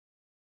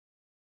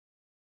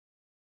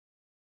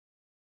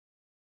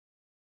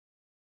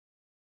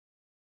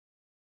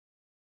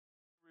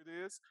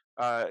It is.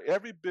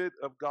 Every bit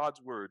of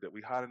God's word that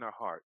we hide in our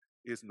heart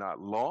is not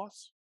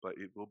lost, but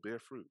it will bear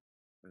fruit.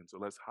 And so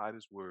let's hide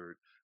his word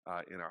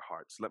in our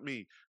hearts. Let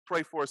me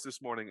pray for us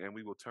this morning and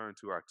we will turn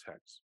to our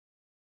text.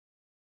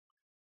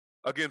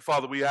 Again,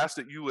 Father, we ask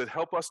that you would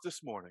help us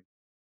this morning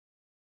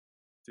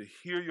to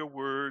hear your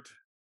word,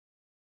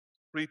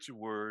 preach your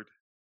word,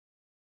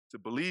 to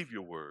believe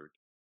your word,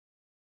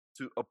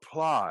 to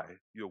apply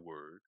your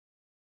word,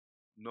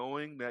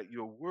 knowing that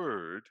your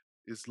word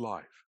is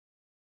life.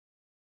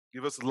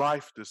 Give us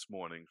life this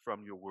morning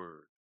from your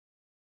word.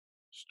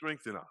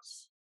 Strengthen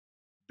us,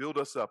 build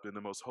us up in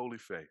the most holy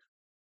faith,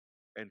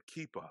 and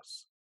keep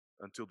us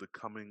until the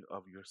coming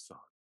of your Son.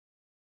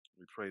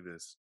 We pray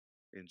this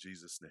in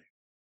Jesus' name.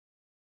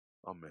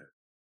 Amen.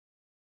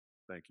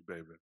 Thank you,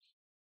 baby.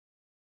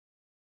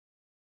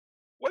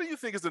 What do you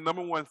think is the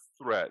number one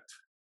threat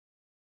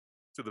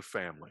to the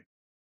family?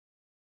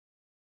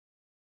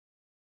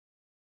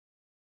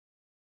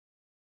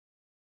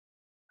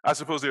 I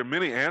suppose there are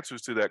many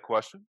answers to that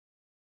question.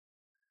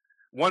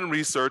 One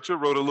researcher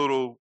wrote a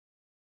little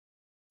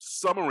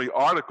summary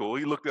article.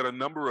 He looked at a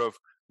number of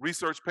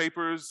research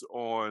papers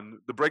on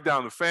the breakdown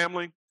of the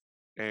family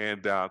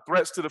and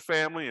threats to the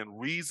family and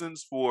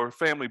reasons for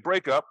family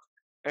breakup.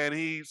 And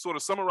he sort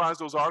of summarized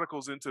those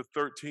articles into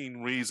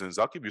 13 reasons.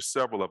 I'll give you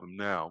several of them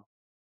now,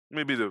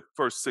 maybe the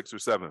first 6 or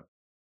 7.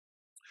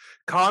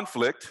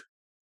 Conflict,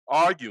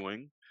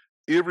 arguing,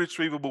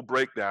 irretrievable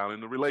breakdown in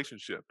the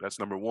relationship. That's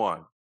number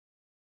 1.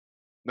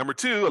 Number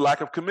 2, a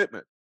lack of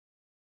commitment.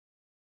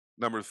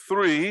 Number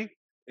 3,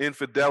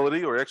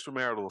 infidelity or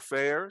extramarital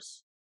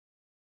affairs.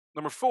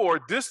 Number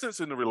 4,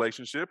 distance in the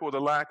relationship or the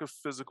lack of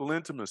physical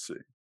intimacy.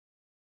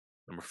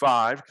 Number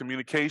 5,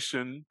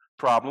 communication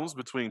problems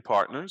between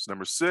partners.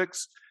 Number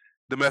 6,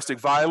 domestic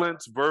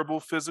violence, verbal,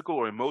 physical,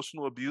 or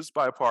emotional abuse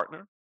by a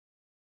partner.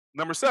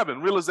 Number 7,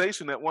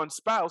 realization that one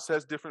spouse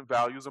has different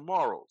values and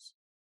morals.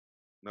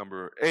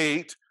 Number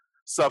 8,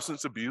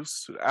 substance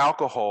abuse,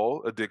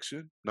 alcohol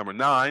addiction. Number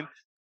 9,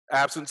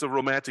 absence of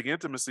romantic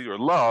intimacy or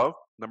love.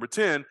 Number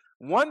 10,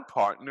 one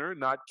partner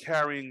not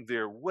carrying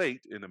their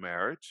weight in a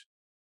marriage.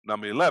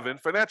 Number 11,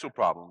 financial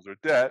problems or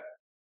debt.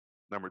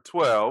 Number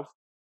 12,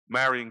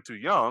 marrying too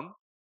young.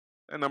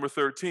 And number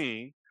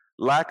 13,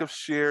 lack of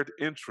shared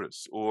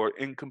interests or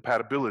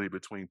incompatibility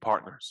between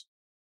partners.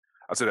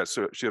 I said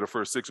that share the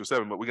first 6 or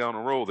 7, but we got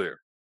on a roll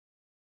there.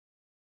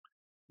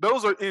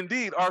 Those are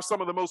indeed some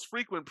of the most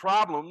frequent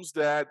problems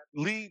that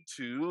lead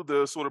to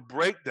the sort of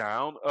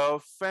breakdown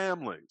of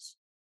families.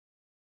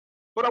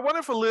 But I wonder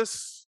if a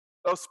list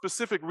of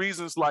specific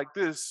reasons like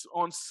this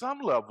on some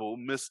level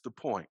miss the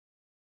point,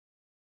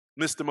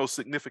 miss the most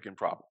significant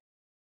problem.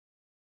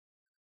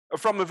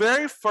 From the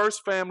very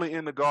first family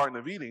in the Garden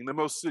of Eden, the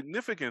most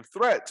significant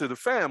threat to the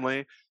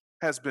family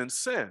has been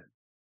sin,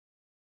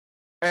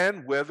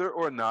 and whether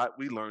or not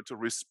we learn to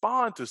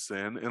respond to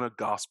sin in a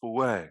gospel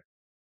way.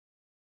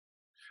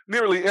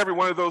 Nearly every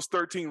one of those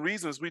 13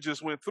 reasons we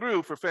just went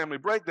through for family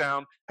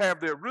breakdown have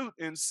their root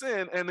in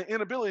sin and the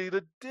inability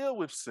to deal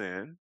with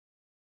sin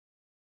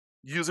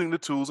using the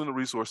tools and the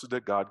resources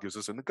that God gives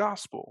us in the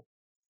gospel.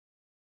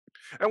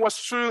 And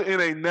what's true in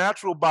a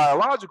natural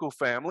biological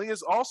family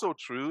is also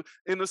true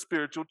in the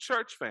spiritual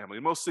church family.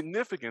 The most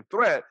significant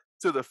threat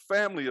to the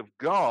family of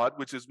God,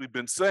 which, as we've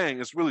been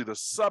saying, is really the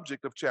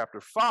subject of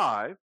chapter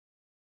 5,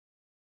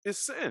 is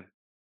sin.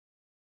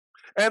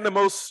 And the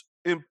most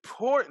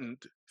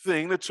important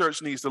thing the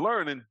church needs to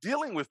learn in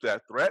dealing with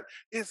that threat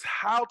is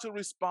how to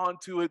respond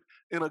to it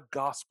in a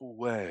gospel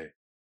way.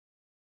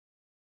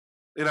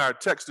 In our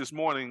text this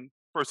morning,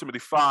 1 Timothy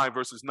 5,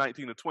 verses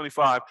 19 to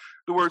 25,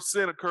 the word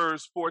sin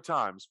occurs 4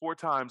 times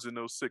in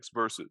those 6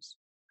 verses.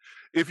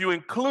 If you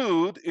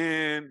include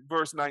in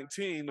verse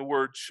 19 the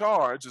word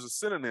charge as a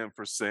synonym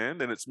for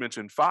sin, and it's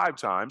mentioned 5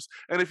 times,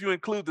 and if you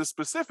include the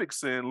specific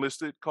sin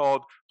listed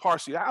called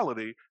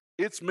partiality,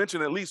 it's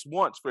mentioned at least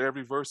once for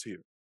every verse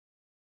here.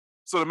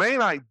 So the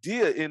main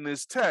idea in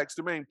this text,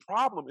 the main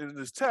problem in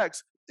this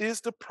text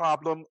is the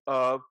problem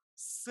of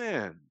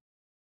sin.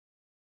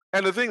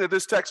 And the thing that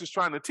this text is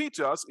trying to teach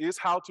us is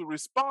how to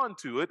respond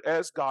to it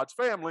as God's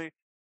family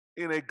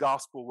in a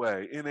gospel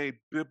way, in a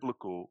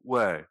biblical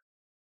way.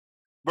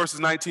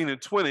 Verses 19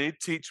 and 20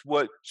 teach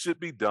what should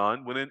be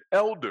done when an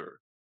elder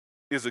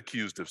is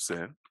accused of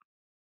sin.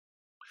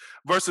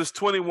 Verses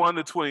 21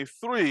 to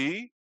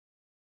 23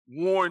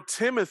 warn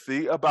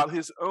Timothy about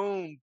his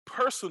own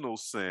personal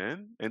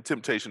sin and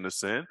temptation to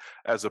sin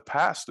as a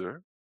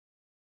pastor.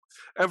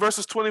 And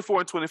verses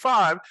 24 and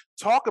 25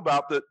 talk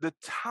about the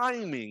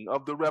timing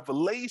of the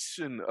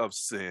revelation of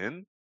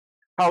sin,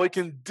 how it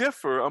can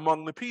differ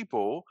among the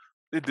people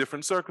in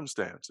different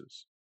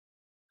circumstances.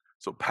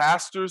 So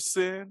pastors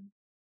sin,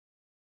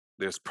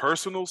 there's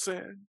personal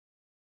sin,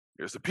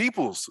 there's the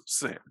people's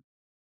sin.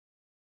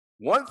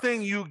 One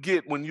thing you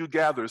get when you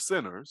gather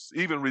sinners,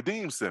 even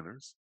redeemed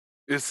sinners,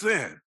 is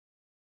sin,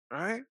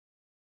 right?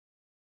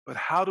 But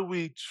how do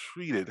we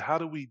treat it? How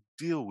do we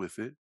deal with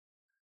it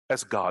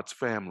as God's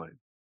family?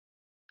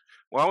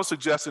 Well, I would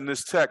suggest in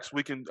this text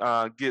we can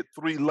get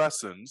 3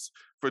 lessons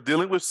for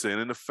dealing with sin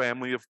in the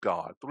family of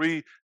God.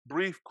 Three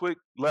brief, quick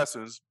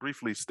lessons,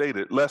 briefly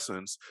stated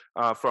lessons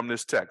from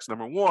this text.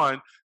 Number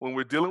one, when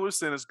we're dealing with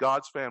sin as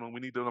God's family, we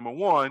need to, number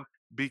one,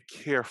 be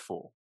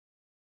careful.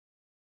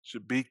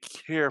 Should be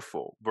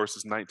careful,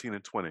 verses 19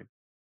 and 20.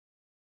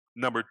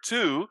 Number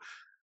two,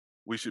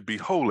 we should be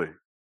holy.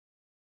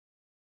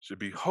 Should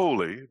be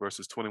holy,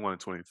 verses 21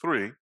 and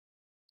 23.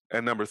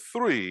 And number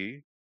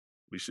three,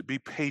 we should be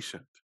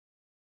patient.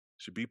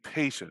 Should be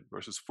patient,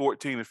 verses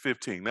 14 and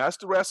 15. That's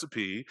the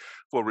recipe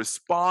for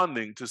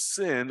responding to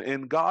sin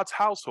in God's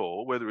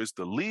household, whether it's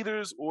the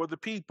leaders or the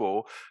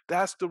people.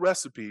 That's the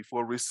recipe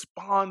for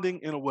responding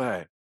in a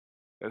way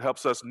that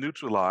helps us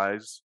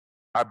neutralize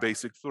our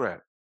basic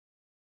threat,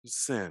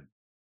 sin.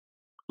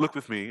 Look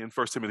with me in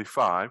 1 Timothy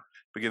 5,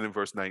 beginning in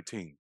verse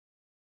 19.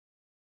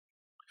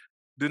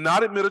 Do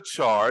not admit a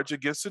charge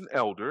against an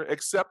elder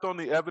except on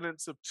the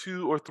evidence of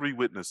 2 or 3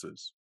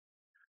 witnesses.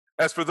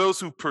 As for those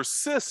who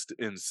persist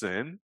in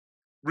sin,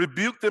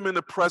 rebuke them in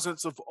the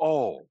presence of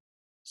all,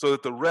 so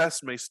that the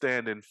rest may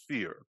stand in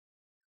fear.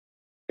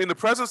 In the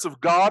presence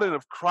of God and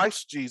of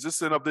Christ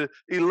Jesus and of the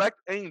elect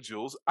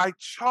angels, I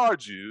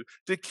charge you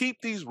to keep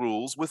these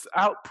rules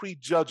without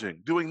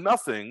prejudging, doing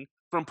nothing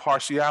from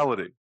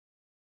partiality.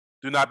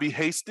 Do not be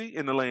hasty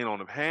in the laying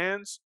on of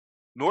hands,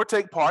 nor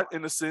take part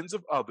in the sins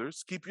of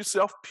others. Keep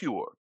yourself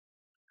pure.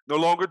 No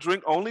longer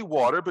drink only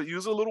water, but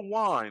use a little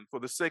wine for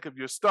the sake of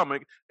your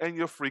stomach and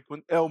your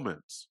frequent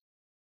ailments.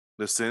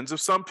 The sins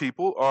of some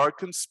people are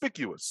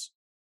conspicuous,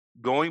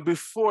 going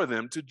before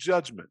them to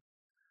judgment,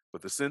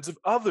 but the sins of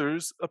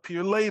others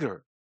appear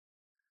later.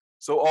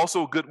 So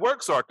also good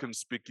works are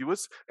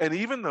conspicuous, and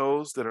even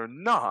those that are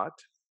not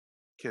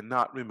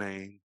cannot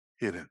remain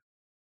hidden.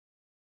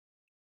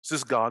 This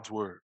is God's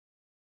word.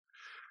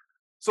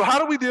 So how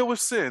do we deal with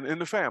sin in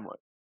the family?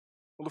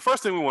 Well, the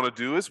first thing we want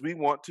to do is we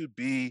want to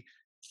be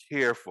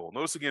careful.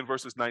 Notice again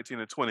verses 19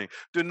 and 20.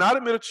 Do not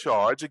admit a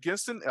charge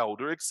against an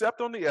elder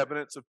except on the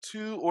evidence of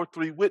 2 or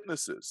 3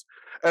 witnesses.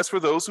 As for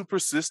those who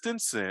persist in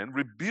sin,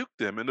 rebuke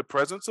them in the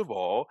presence of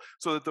all,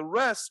 so that the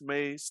rest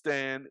may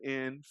stand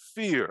in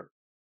fear.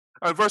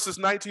 In verses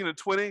 19 and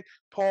 20,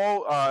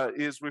 Paul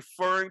is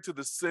referring to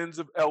the sins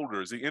of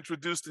elders. He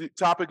introduced the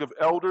topic of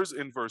elders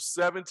in verse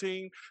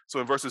 17. So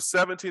in verses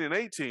 17 and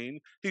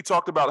 18, he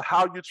talked about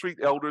how you treat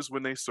elders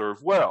when they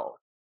serve well.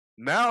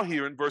 Now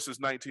here in verses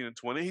 19 and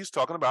 20, he's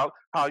talking about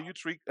how you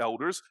treat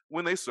elders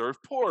when they serve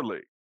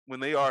poorly, when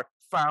they are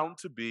found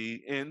to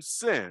be in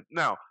sin.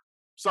 Now,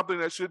 something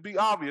that should be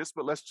obvious,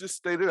 but let's just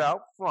state it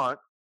out front.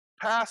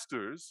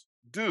 Pastors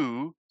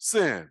do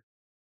sin.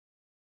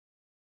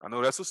 I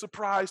know that's a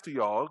surprise to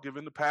y'all,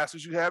 given the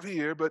pastors you have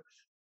here, but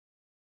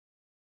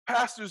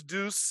pastors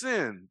do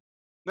sin.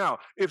 Now,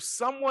 if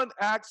someone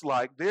acts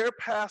like their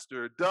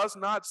pastor does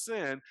not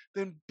sin,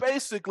 then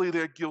basically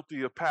they're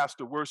guilty of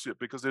pastor worship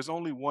because there's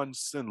only one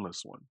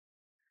sinless one.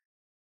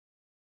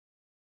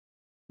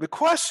 The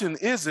question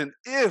isn't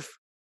if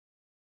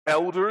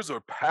elders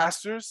or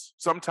pastors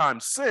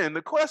sometimes sin.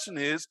 The question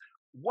is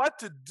what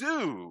to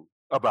do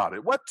about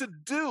it, what to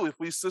do if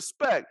we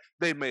suspect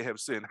they may have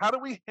sinned. How do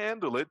we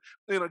handle it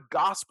in a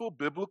gospel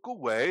biblical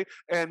way?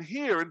 And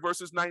here in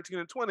verses 19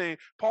 and 20,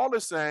 Paul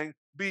is saying,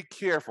 be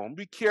careful.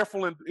 Be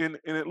careful in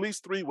at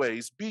least 3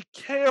 ways. Be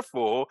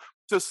careful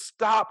to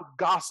stop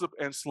gossip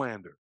and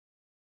slander.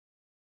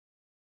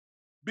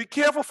 Be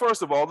careful,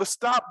 first of all, to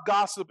stop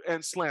gossip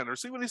and slander.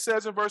 See what he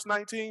says in verse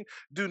 19?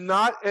 Do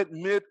not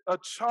admit a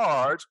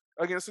charge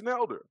against an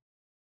elder.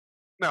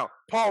 Now,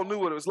 Paul knew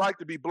what it was like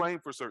to be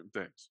blamed for certain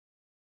things.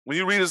 When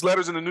you read his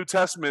letters in the New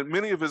Testament,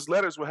 many of his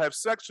letters will have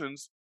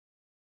sections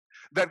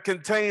that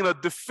contain a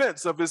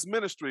defense of his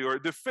ministry or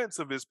a defense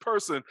of his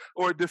person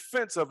or a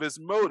defense of his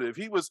motive.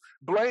 He was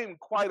blamed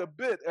quite a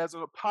bit as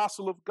an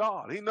apostle of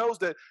God. He knows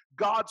that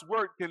God's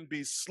work can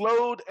be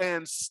slowed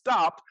and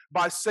stopped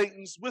by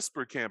Satan's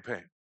whisper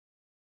campaign.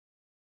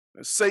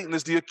 And Satan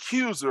is the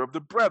accuser of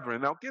the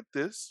brethren. Now get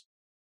this.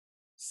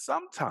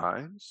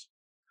 Sometimes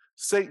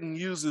Satan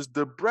uses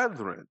the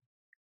brethren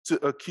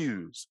to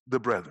accuse the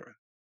brethren.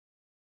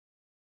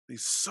 He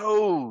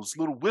sows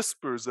little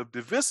whispers of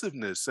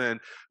divisiveness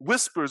and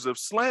whispers of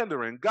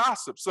slander and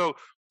gossip. So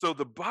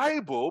the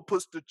Bible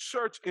puts the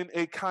church in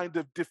a kind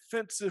of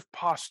defensive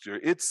posture.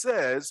 It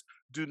says,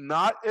 do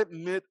not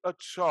admit a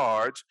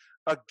charge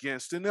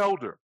against an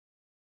elder.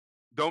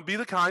 Don't be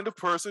the kind of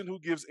person who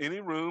gives any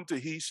room to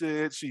he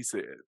said, she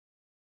said.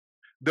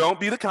 Don't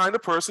be the kind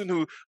of person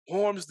who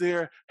warms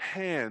their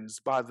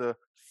hands by the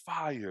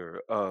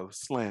fire of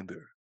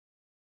slander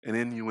and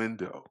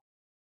innuendo.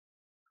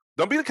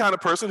 Don't be the kind of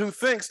person who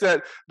thinks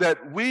that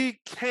we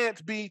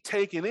can't be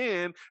taken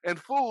in and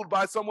fooled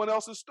by someone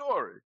else's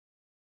story.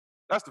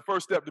 That's the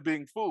first step to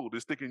being fooled,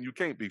 is thinking you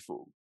can't be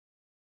fooled.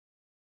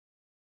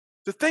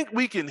 To think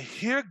we can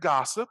hear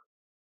gossip,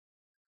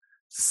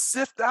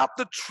 sift out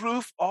the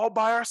truth all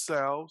by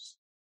ourselves,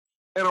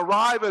 and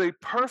arrive at a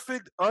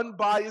perfect,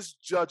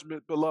 unbiased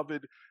judgment,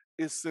 beloved,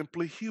 is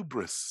simply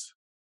hubris.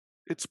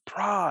 It's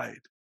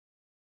pride.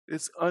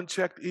 It's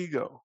unchecked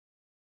ego.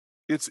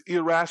 It's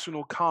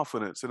irrational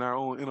confidence in our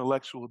own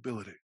intellectual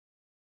ability.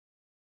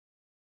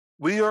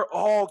 We are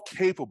all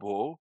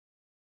capable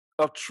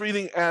of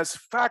treating as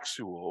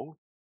factual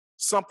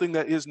something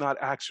that is not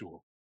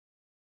actual.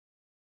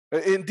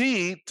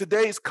 Indeed,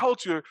 today's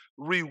culture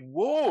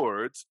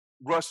rewards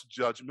rush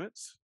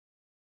judgments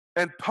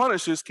and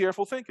punishes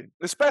careful thinking,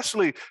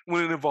 especially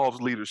when it involves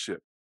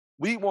leadership.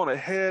 We want a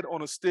head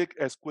on a stick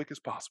as quick as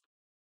possible.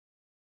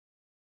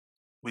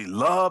 We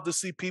love to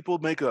see people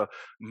make a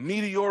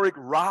meteoric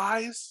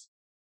rise,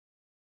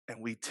 and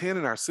we tend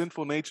in our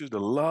sinful natures to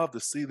love to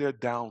see their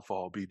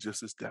downfall be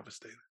just as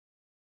devastating.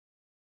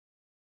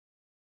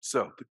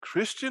 So, the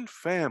Christian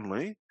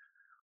family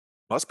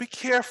must be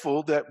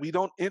careful that we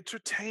don't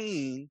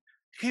entertain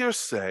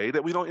hearsay,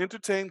 that we don't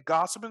entertain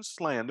gossip and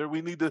slander.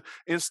 We need to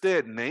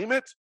instead name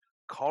it,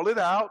 call it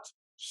out,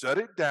 shut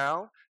it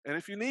down, and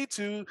if you need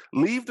to,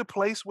 leave the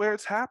place where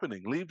it's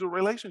happening, leave the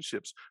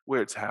relationships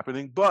where it's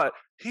happening. But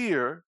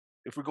here,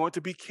 if we're going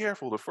to be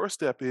careful, the first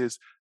step is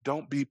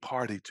don't be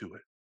party to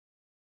it.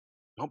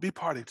 Don't be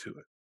party to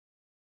it.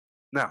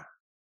 Now,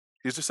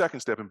 here's the second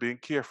step in being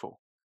careful.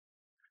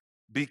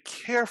 Be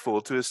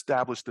careful to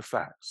establish the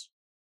facts.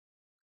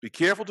 Be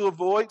careful to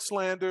avoid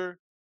slander,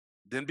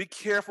 then be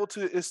careful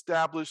to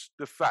establish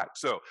the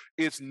facts. So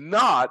it's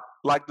not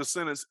like the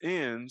sentence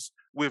ends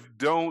with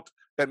don't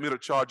admit a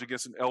charge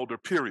against an elder,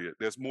 period.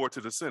 There's more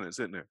to the sentence,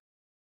 isn't there?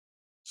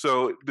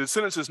 So the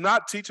sentence is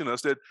not teaching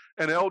us that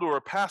an elder or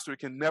a pastor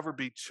can never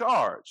be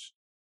charged.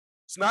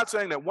 It's not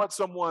saying that once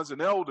someone's an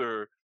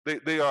elder,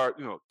 they are,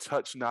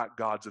 touch not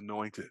God's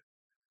anointed.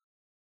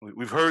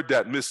 We've heard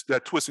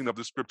that twisting of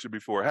the scripture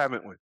before,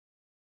 haven't we?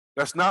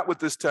 That's not what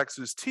this text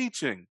is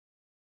teaching.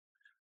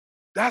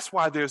 That's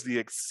why there's the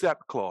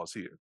except clause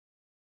here.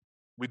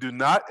 We do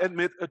not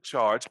admit a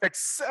charge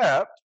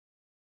except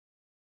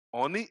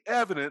on the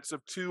evidence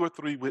of 2 or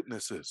 3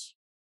 witnesses.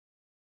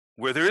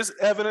 Where there is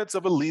evidence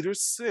of a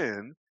leader's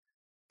sin,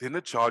 then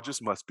the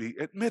charges must be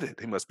admitted.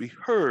 They must be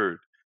heard,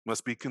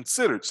 must be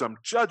considered. Some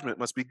judgment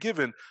must be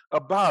given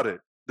about it.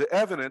 The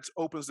evidence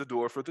opens the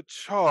door for the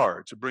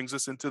charge. It brings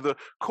us into the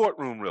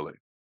courtroom, really.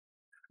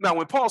 Now,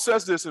 when Paul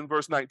says this in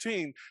verse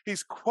 19,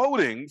 he's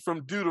quoting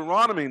from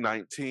Deuteronomy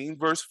 19,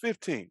 verse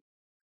 15.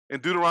 In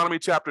Deuteronomy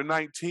chapter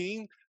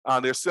 19,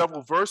 there's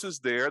several verses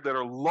there that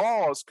are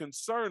laws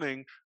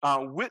concerning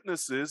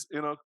witnesses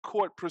in a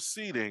court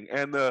proceeding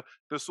and the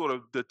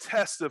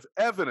test of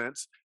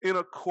evidence in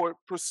a court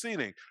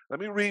proceeding.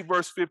 Let me read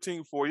verse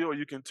 15 for you, or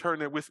you can turn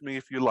there with me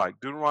if you like.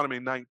 Deuteronomy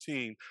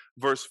 19,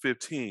 verse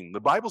 15. The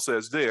Bible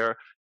says there,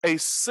 a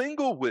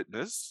single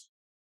witness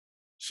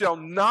shall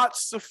not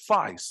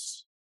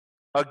suffice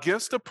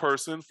against a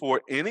person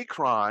for any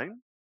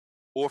crime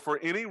or for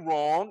any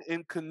wrong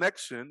in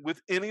connection with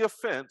any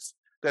offense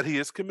that he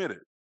has committed.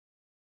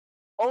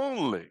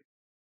 Only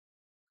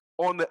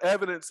on the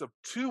evidence of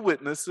 2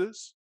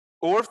 witnesses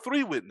or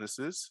 3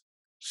 witnesses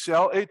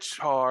shall a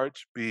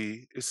charge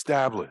be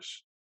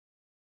established.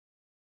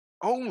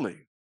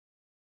 Only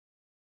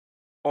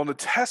on the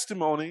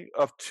testimony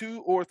of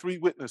 2 or 3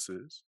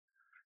 witnesses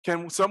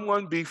can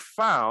someone be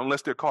found,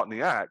 unless they're caught in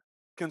the act,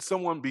 can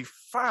someone be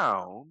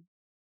found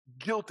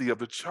guilty of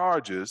the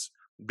charges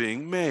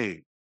being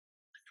made.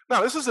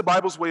 Now, this is the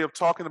Bible's way of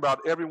talking about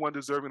everyone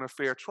deserving a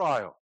fair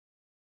trial,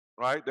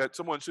 right? That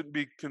someone shouldn't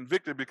be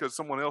convicted because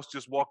someone else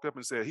just walked up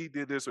and said he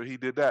did this or he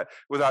did that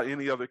without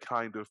any other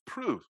kind of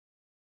proof.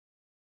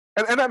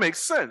 And that makes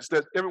sense,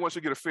 that everyone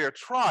should get a fair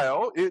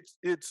trial.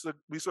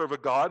 We serve a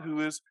God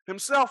who is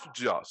himself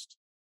just.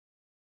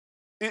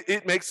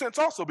 It makes sense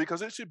also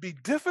because it should be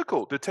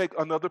difficult to take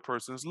another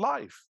person's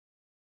life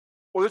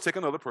or to take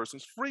another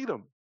person's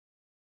freedom.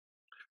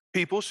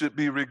 People should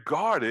be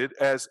regarded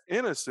as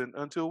innocent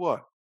until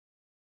what?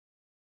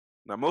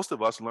 Now, most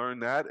of us learn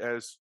that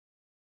as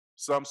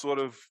some sort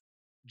of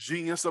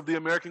genius of the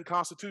American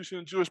Constitution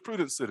and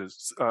jurisprudence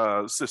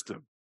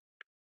system.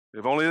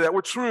 If only that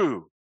were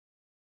true.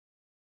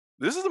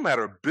 This is a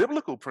matter of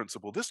biblical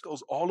principle. This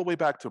goes all the way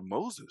back to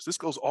Moses. This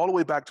goes all the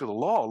way back to the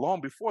law,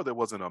 long before there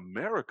was an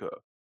America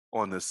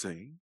on the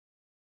scene.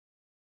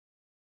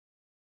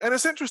 And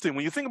it's interesting,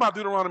 when you think about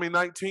Deuteronomy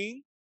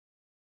 19,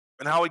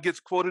 and how it gets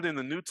quoted in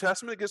the New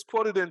Testament, it gets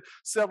quoted in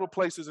several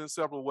places in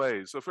several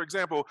ways. So, for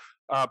example,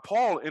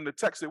 Paul, in the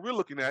text that we're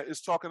looking at,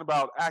 is talking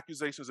about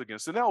accusations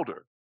against an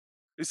elder.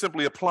 He's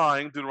simply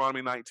applying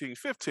Deuteronomy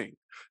 19:15.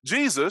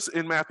 Jesus,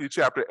 in Matthew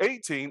chapter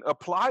 18,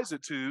 applies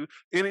it to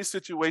any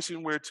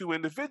situation where 2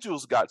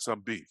 individuals got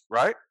some beef,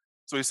 right?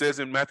 So he says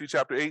in Matthew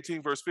chapter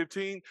 18, verse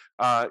 15,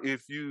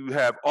 if you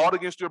have aught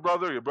against your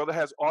brother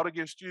has aught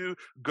against you,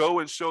 go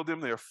and show them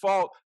their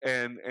fault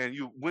and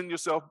you win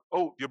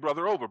your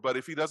brother over. But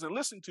if he doesn't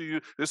listen to you,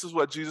 this is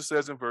what Jesus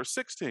says in verse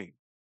 16.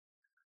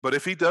 But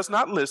if he does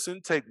not listen,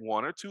 take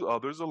 1 or 2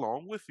 others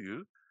along with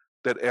you,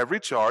 that every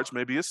charge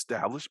may be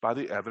established by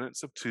the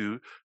evidence of 2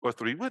 or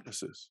 3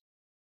 witnesses.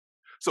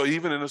 So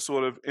even in a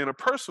sort of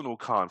interpersonal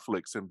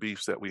conflicts and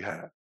beefs that we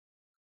have,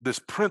 this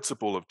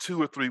principle of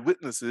 2 or 3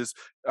 witnesses,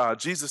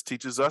 Jesus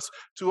teaches us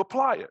to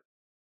apply it.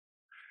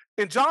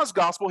 In John's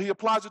gospel, he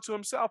applies it to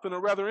himself in a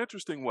rather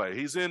interesting way.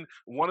 He's in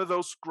one of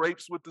those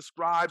scrapes with the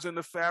scribes and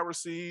the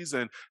Pharisees,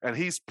 and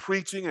he's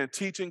preaching and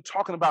teaching,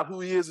 talking about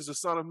who he is as the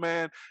Son of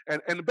Man.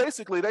 And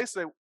basically they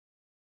say,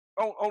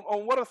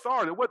 on what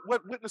authority, what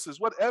witnesses,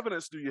 what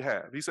evidence do you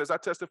have? He says, I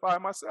testify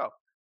myself.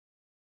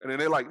 And then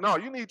they're like, no,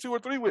 you need 2 or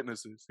 3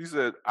 witnesses. He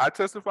said, I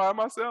testify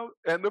myself,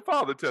 and the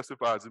Father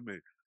testifies of me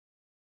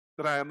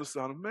that I am the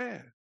Son of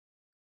Man.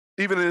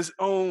 Even in his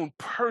own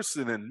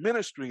person and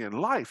ministry and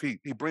life,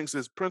 he brings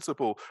this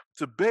principle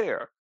to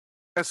bear.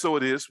 And so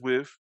it is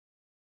with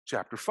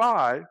chapter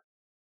 5.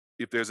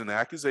 If there's an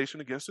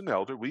accusation against an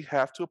elder, we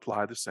have to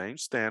apply the same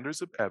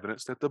standards of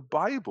evidence that the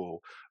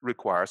Bible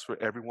requires for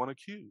everyone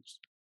accused.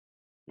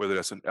 Whether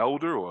that's an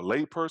elder or a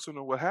layperson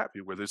or what have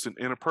you, whether it's an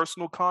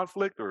interpersonal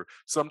conflict or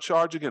some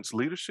charge against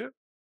leadership,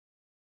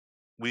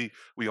 we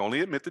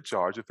only admit the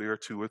charge if there are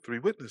 2 or 3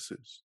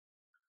 witnesses.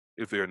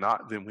 If they're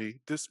not, then we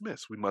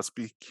dismiss. We must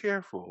be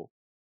careful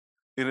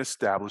in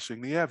establishing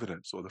the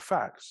evidence or the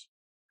facts.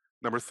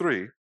 Number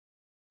 3,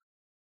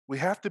 we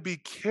have to be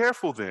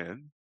careful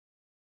then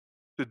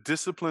to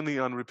discipline the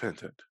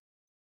unrepentant.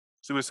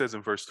 See what it says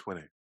in verse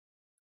 20.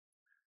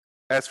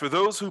 As for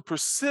those who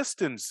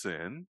persist in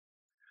sin,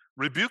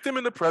 rebuke them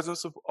in the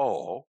presence of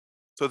all,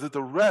 so that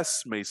the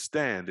rest may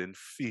stand in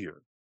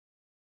fear.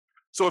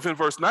 So if in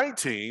verse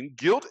 19,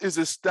 guilt is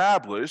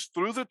established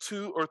through the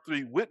 2 or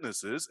 3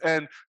 witnesses,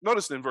 and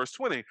notice in verse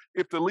 20,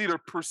 if the leader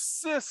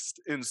persists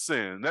in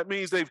sin, that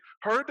means they've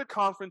heard the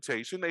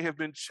confrontation, they have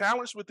been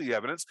challenged with the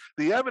evidence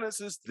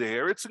is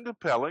there, it's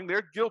compelling,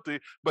 they're guilty,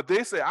 but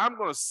they say, I'm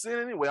going to sin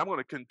anyway, I'm going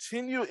to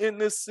continue in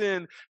this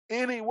sin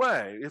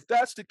anyway. If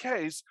that's the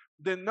case,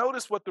 then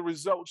notice what the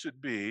result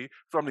should be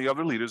from the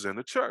other leaders in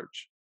the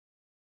church.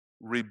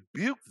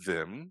 Rebuke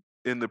them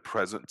in the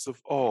presence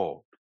of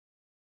all.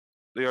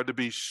 They are to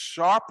be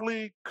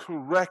sharply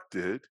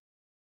corrected,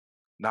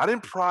 not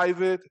in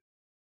private,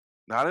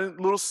 not in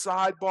little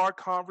sidebar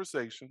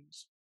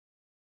conversations,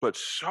 but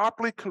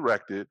sharply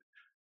corrected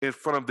in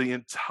front of the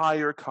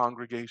entire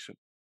congregation.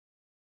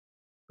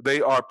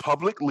 They are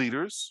public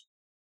leaders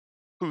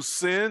whose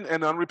sin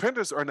and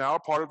unrepentance are now a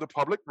part of the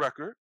public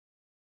record,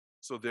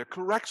 so their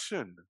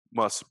correction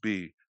must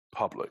be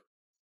public.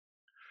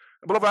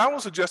 Beloved, I want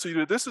to suggest to you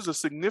that this is a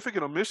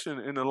significant omission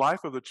in the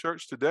life of the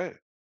church today.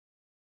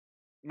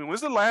 I mean,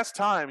 when's the last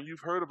time you've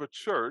heard of a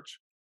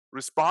church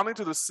responding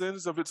to the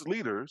sins of its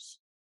leaders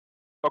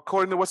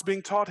according to what's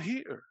being taught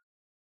here?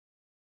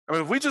 I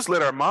mean, if we just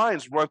let our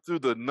minds run through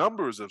the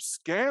numbers of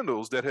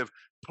scandals that have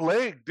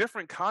plagued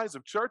different kinds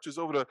of churches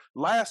over the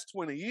last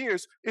 20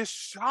 years, it's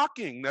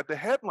shocking that the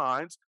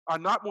headlines are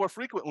not more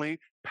frequently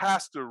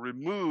pastor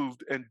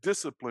removed and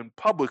disciplined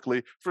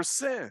publicly for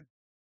sin.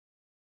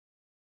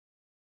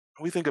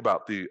 We think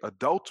about the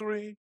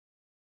adultery,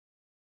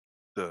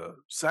 the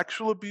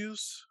sexual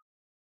abuse,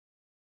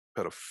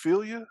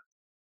 pedophilia,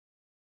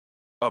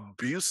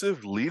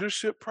 abusive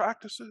leadership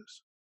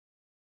practices.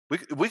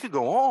 We could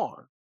go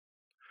on.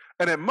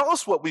 And at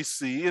most, what we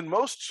see in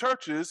most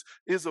churches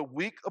is a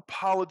weak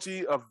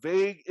apology, a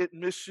vague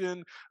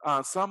admission,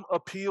 some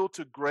appeal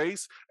to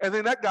grace, and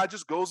then that guy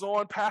just goes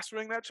on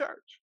pastoring that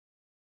church.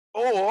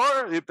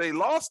 Or if they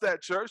lost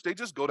that church, they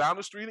just go down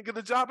the street and get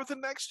a job at the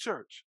next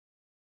church.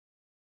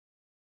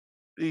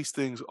 These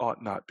things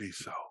ought not be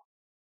so.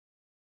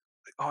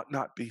 They ought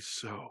not be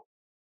so.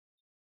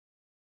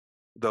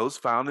 Those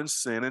found in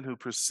sin and who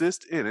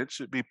persist in it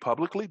should be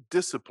publicly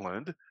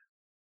disciplined,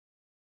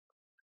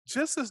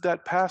 just as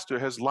that pastor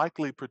has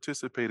likely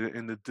participated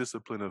in the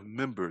discipline of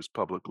members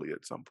publicly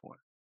at some point.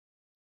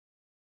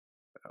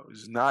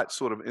 He's not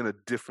sort of in a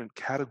different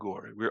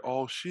category. We're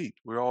all sheep.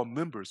 We're all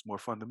members more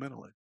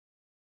fundamentally.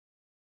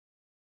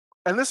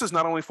 And this is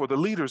not only for the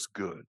leader's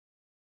good,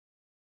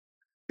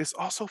 it's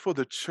also for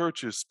the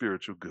church's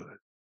spiritual good.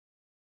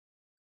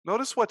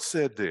 Notice what's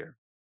said there.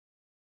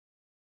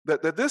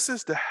 That this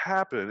is to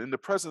happen in the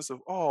presence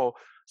of all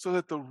so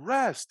that the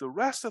rest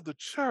of the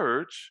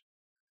church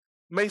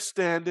may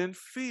stand in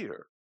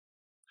fear.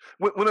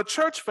 When a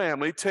church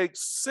family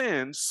takes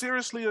sin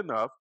seriously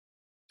enough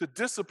to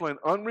discipline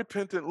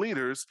unrepentant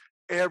leaders,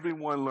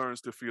 everyone learns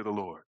to fear the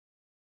Lord.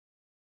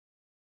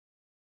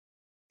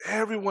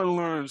 Everyone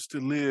learns to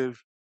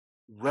live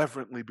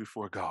reverently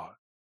before God,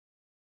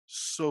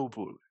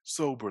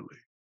 soberly,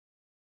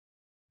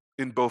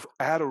 in both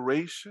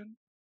adoration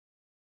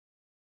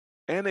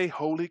and a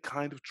holy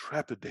kind of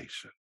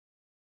trepidation.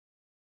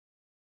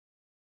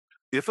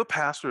 If a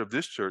pastor of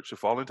this church should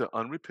fall into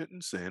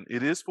unrepentant sin,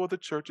 it is for the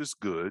church's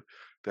good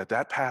that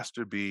that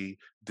pastor be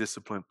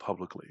disciplined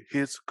publicly.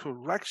 His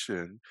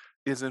correction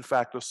is, in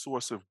fact, a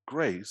source of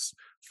grace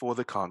for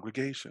the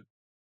congregation.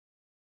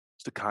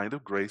 It's the kind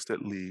of grace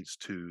that leads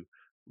to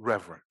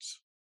reverence.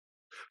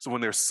 So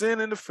when there's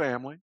sin in the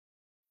family,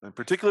 and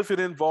particularly if it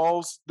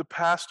involves the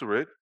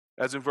pastorate,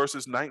 as in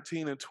verses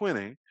 19 and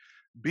 20,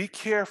 be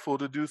careful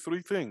to do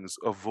 3 things.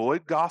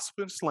 Avoid gossip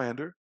and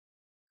slander,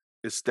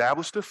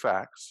 establish the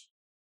facts,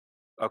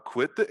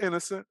 acquit the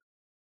innocent,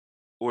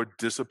 or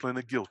discipline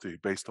the guilty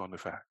based on the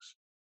facts.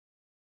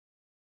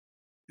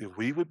 If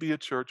we would be a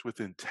church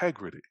with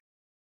integrity,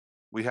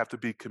 we have to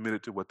be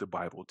committed to what the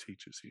Bible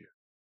teaches here.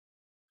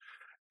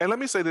 And let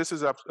me say this,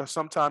 as I've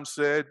sometimes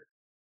said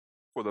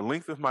for the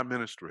length of my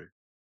ministry.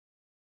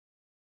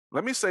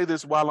 Let me say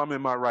this while I'm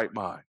in my right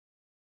mind.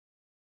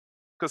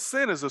 Because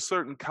sin is a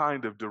certain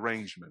kind of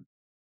derangement,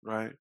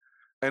 right?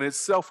 And it's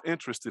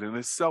self-interested and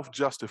it's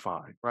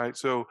self-justifying, right?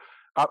 So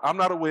I'm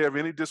not aware of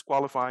any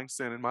disqualifying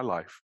sin in my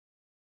life.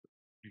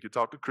 You can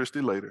talk to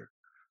Christy later.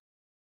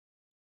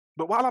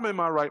 But while I'm in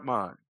my right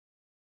mind,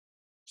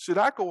 should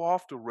I go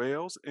off the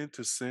rails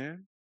into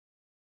sin?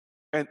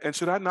 And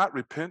should I not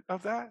repent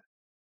of that?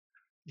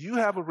 You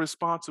have a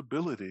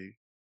responsibility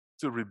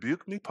to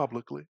rebuke me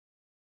publicly,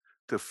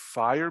 to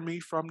fire me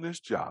from this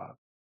job,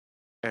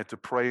 and to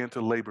pray and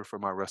to labor for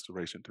my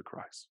restoration to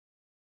Christ.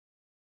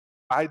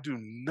 I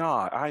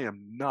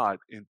am not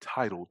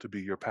entitled to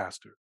be your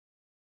pastor.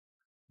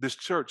 This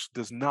church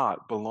does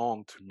not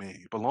belong to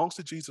me. It belongs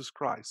to Jesus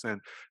Christ. And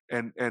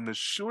the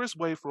surest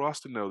way for us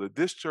to know that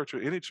this church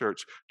or any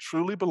church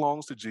truly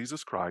belongs to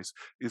Jesus Christ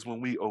is when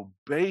we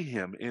obey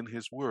him in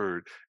his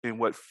word in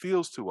what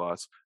feels to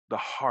us the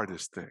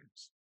hardest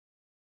things.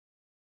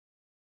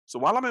 So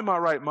while I'm in my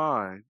right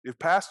mind, if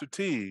Pastor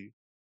T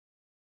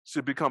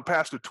should become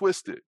Pastor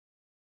Twisted,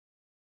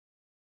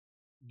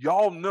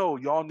 y'all know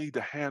y'all need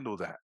to handle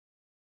that.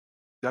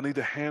 Y'all need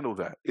to handle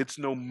that. It's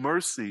no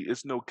mercy,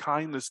 it's no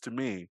kindness to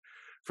me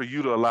for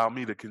you to allow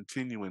me to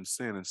continue in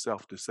sin and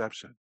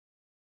self-deception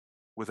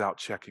without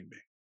checking me.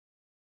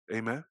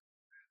 Amen?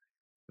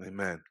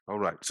 Amen. All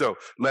right. So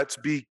let's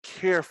be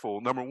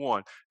careful, number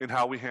one, in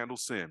how we handle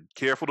sin.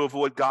 Careful to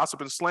avoid gossip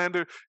and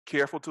slander,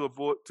 careful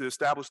to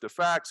establish the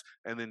facts,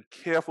 and then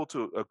careful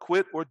to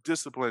acquit or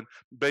discipline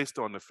based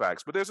on the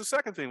facts. But there's a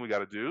second thing we got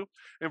to do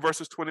in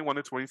verses 21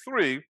 to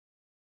 23.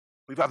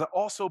 We've got to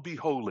also be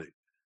holy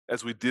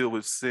as we deal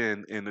with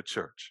sin in the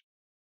church.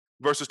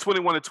 Verses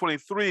 21 to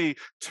 23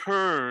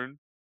 turn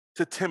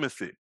to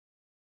Timothy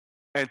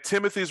and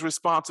Timothy's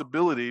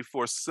responsibility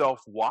for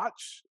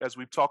self-watch, as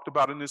we've talked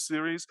about in this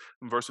series,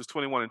 in verses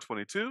 21 and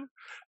 22,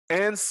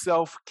 and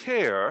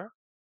self-care,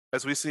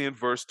 as we see in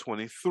verse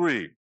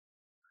 23.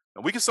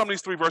 And we can sum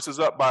these three verses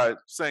up by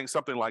saying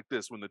something like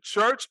this. When the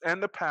church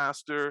and the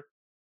pastor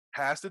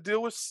has to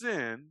deal with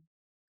sin,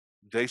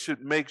 they should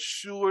make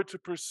sure to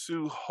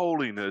pursue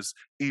holiness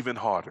even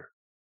harder.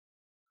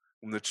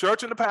 When the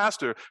church and the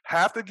pastor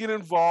have to get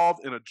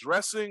involved in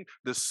addressing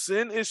the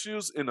sin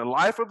issues in the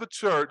life of the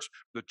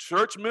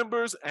church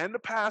members and the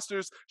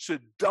pastors should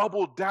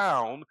double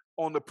down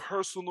on the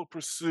personal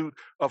pursuit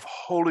of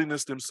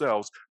holiness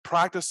themselves,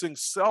 practicing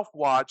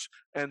self-watch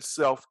and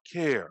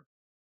self-care.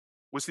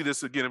 We see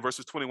this again in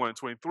verses 21 and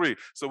 23.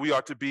 So we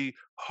are to be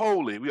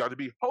holy. We are to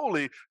be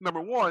holy,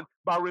 number one,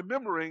 by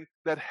remembering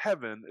that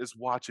heaven is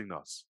watching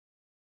us.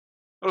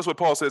 Notice what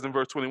Paul says in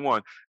verse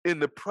 21. In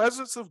the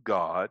presence of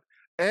God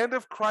and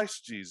of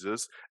Christ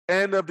Jesus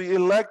and of the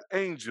elect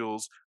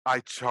angels,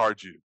 I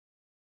charge you.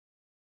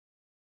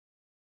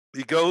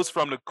 He goes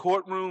from the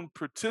courtroom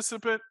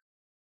participant,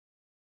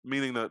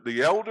 meaning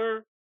the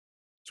elder,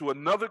 to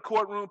another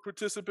courtroom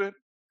participant,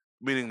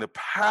 meaning the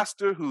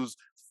pastor who's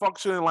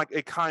functioning like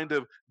a kind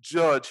of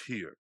judge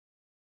here.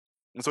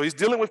 And so he's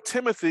dealing with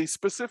Timothy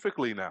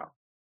specifically now.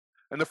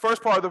 And the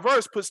first part of the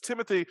verse puts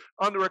Timothy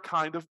under a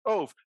kind of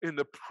oath in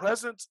the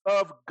presence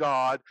of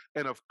God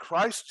and of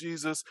Christ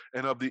Jesus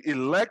and of the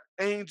elect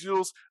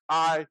angels,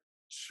 I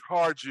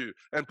charge you.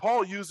 And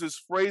Paul uses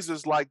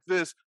phrases like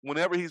this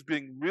whenever he's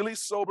being really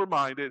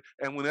sober-minded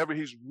and whenever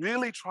he's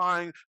really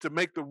trying to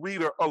make the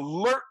reader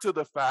alert to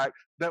the fact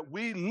that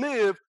we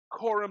live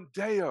coram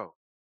Deo,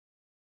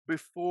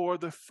 before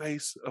the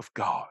face of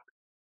God.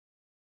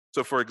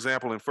 So, for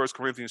example, in 1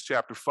 Corinthians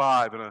chapter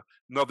 5, in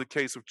another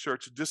case of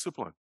church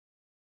discipline,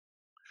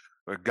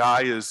 a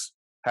guy is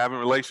having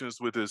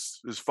relations with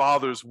his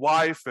father's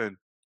wife, and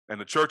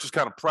the church is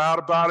kind of proud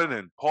about it.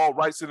 And Paul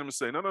writes to them and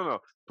say, no,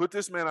 put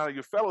this man out of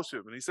your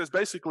fellowship. And he says,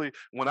 basically,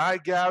 when I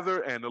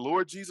gather and the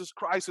Lord Jesus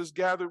Christ is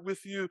gathered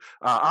with you,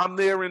 I'm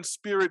there in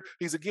spirit.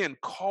 He's again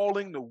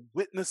calling the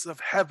witness of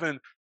heaven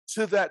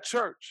to that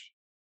church.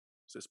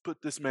 He says,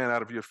 put this man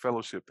out of your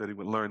fellowship that he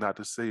would learn not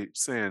to sin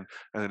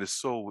and that his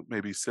soul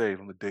may be saved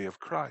on the day of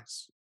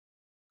Christ.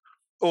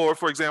 Or,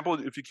 for example,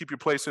 if you keep your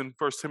place in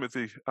 1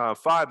 Timothy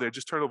 5 there,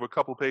 just turn over a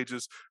couple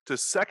pages to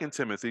 2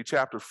 Timothy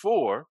chapter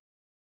 4.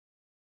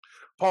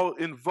 Paul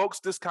invokes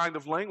this kind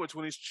of language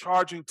when he's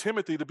charging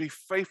Timothy to be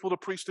faithful to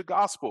preach the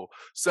gospel.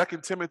 2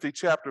 Timothy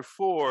chapter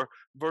 4,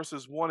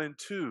 verses 1 and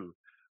 2.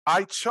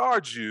 I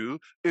charge you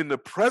in the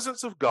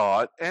presence of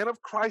God and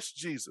of Christ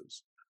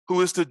Jesus, who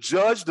is to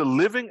judge the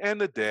living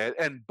and the dead,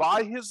 and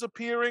by his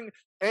appearing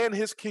and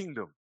his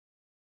kingdom,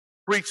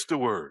 preach the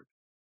word.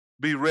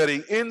 Be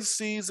ready in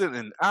season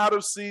and out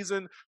of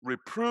season,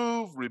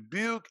 reprove,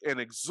 rebuke, and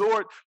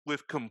exhort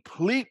with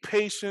complete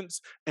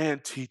patience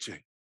and teaching.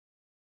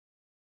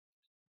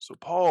 So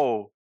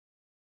Paul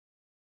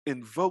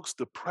invokes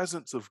the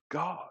presence of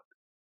God,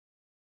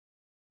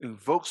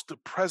 invokes the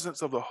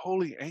presence of the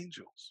holy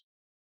angels,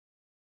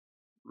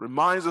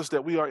 reminds us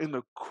that we are in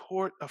the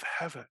court of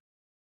heaven.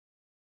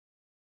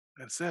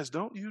 and says,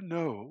 don't you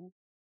know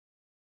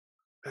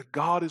that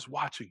God is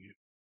watching you?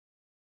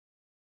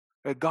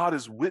 That God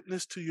is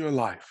witness to your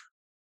life?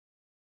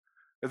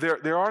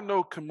 There are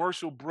no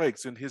commercial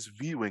breaks in his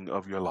viewing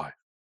of your life.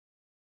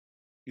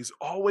 He's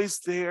always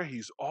there.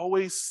 He's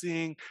always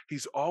seeing.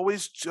 He's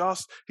always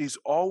just. He's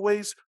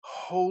always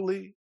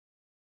holy.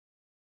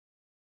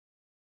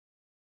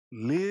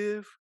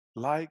 Live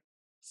like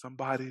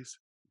somebody's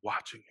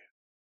watching you.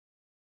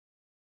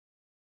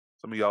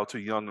 Some of y'all too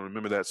young to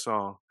remember that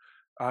song.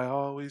 I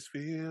always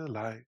feel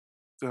like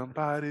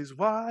somebody's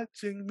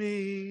watching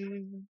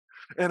me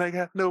and I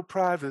got no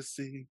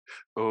privacy.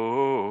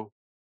 Oh.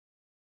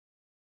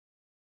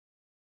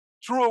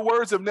 Truer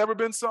words have never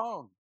been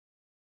sung.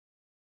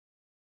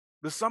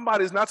 The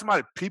somebody is not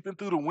somebody peeping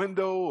through the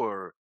window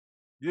or,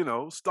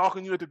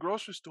 stalking you at the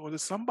grocery store. The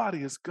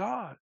somebody is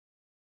God.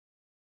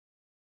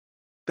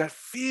 That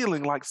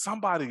feeling like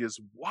somebody is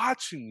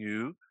watching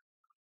you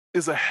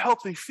is a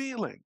healthy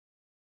feeling.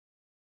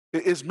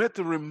 It's meant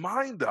to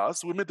remind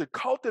us, we're meant to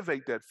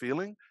cultivate that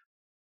feeling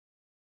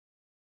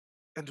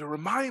and to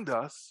remind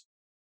us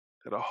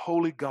that a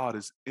holy God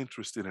is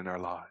interested in our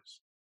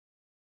lives.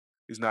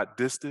 He's not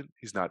distant.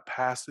 He's not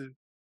passive.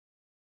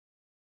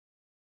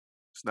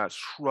 He's not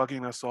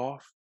shrugging us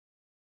off.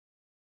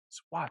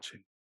 He's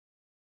watching.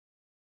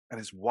 And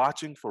he's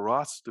watching for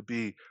us to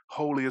be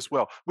holy as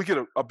well. We get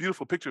a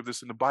beautiful picture of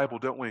this in the Bible,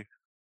 don't we?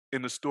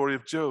 In the story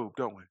of Job,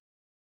 don't we?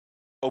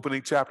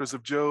 Opening chapters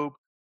of Job,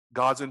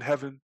 God's in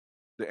heaven.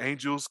 The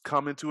angels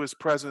come into his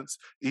presence.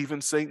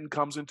 Even Satan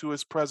comes into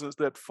his presence,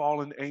 that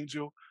fallen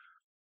angel.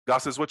 God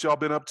says, what y'all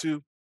been up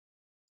to?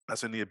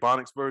 That's in the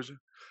Ebonics version.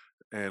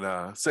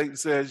 And Satan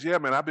says, yeah,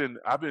 man, I've been,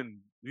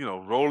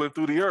 rolling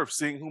through the earth,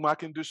 seeing whom I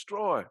can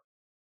destroy.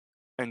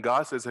 And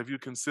God says, have you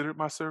considered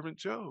my servant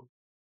Job?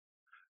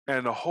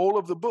 And the whole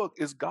of the book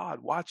is God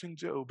watching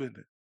Job, isn't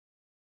it?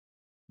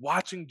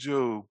 Watching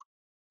Job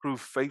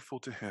prove faithful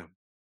to him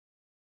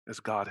as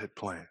God had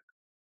planned.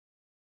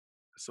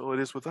 So it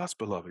is with us,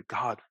 beloved.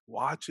 God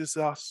watches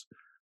us,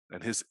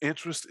 and his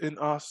interest in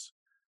us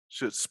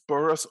should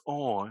spur us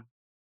on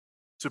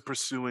to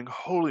pursuing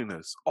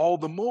holiness, all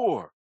the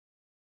more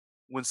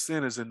when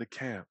sin is in the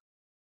camp.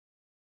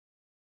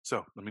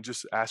 So let me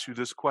just ask you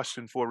this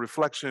question for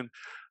reflection.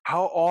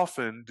 How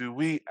often do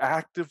we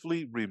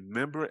actively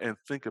remember and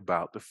think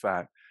about the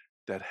fact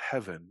that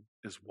heaven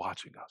is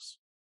watching us?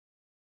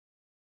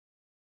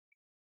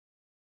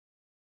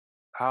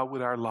 How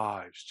would our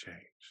lives change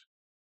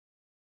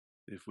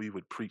if we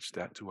would preach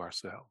that to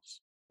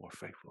ourselves more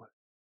faithfully?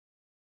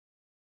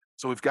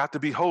 So we've got to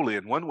be holy.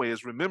 And one way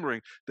is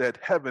remembering that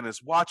heaven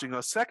is watching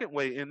us. Second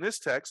way in this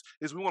text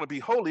is we want to be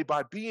holy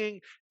by being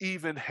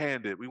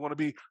even-handed. We want to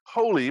be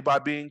holy by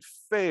being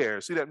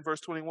fair. See that in verse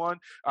 21?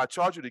 I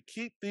charge you to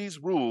keep these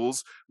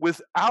rules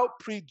without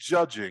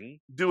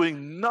prejudging,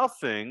 doing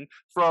nothing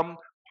from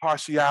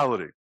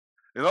partiality.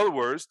 In other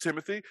words,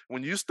 Timothy,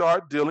 when you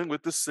start dealing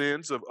with the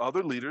sins of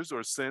other leaders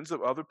or sins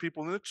of other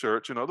people in the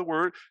church, in other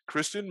words,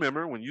 Christian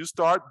member, when you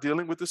start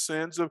dealing with the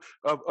sins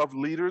of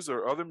leaders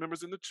or other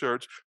members in the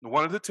church,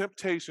 one of the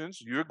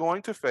temptations you're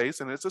going to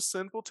face, and it's a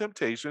sinful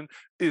temptation,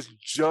 is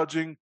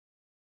judging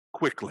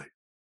quickly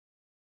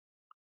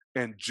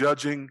and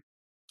judging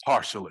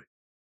partially.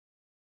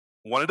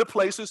 One of the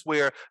places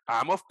where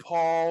I'm of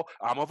Paul,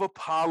 I'm of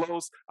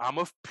Apollos, I'm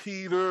of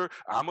Peter,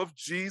 I'm of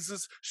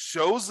Jesus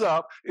shows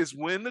up is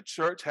when the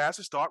church has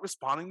to start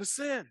responding to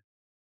sin.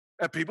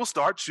 And people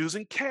start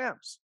choosing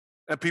camps.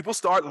 And people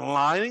start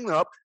lining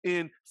up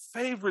in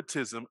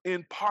favoritism,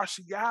 in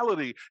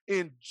partiality,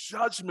 in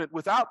judgment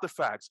without the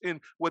facts,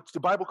 in what the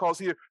Bible calls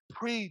here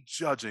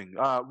prejudging.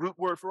 Root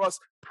word for us,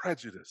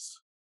 prejudice.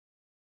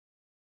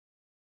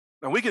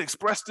 Now, we can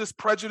express this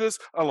prejudice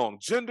along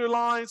gender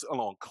lines,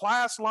 along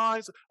class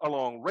lines,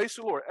 along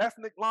racial or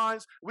ethnic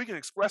lines. We can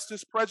express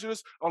this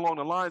prejudice along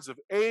the lines of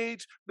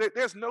age.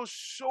 There's no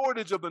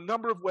shortage of the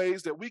number of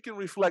ways that we can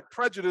reflect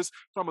prejudice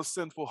from a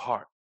sinful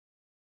heart.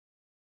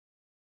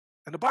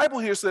 And the Bible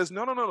here says,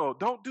 no,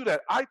 don't do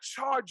that. I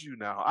charge you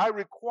now. I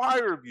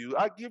require of you.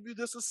 I give you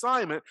this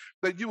assignment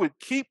that you would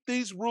keep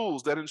these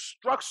rules, that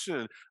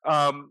instruction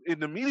in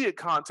the immediate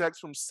context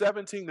from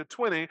 17 to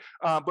 20,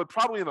 but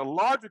probably in a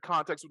larger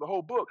context of the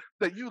whole book,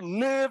 that you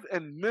live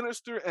and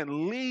minister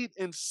and lead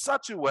in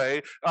such a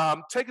way,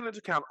 taking into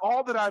account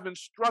all that I've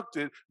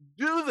instructed.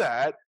 Do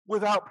that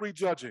without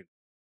prejudging.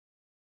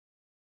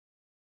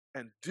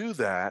 And do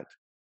that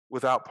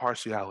without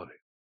partiality.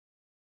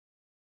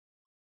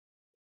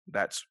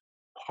 That's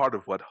part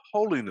of what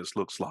holiness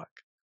looks like.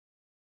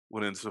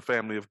 When it's the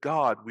family of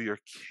God, we are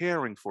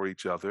caring for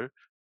each other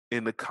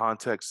in the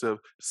context of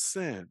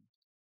sin.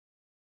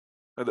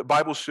 Now, the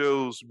Bible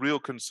shows real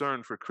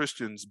concern for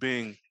Christians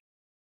being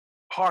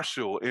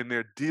partial in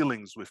their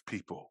dealings with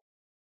people.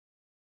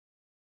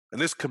 And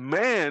this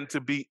command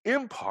to be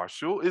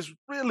impartial is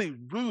really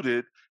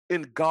rooted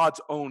in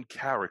God's own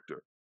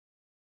character,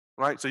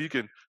 right? So you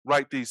can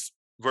write these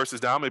verses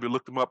down, maybe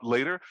look them up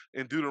later.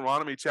 In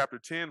Deuteronomy chapter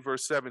 10,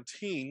 verse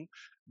 17,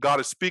 God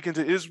is speaking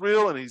to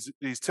Israel, and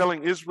he's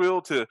telling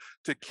Israel to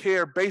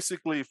care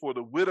basically for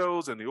the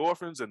widows and the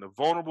orphans and the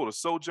vulnerable, the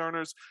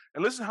sojourners.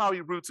 And listen how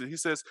he roots it. He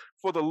says,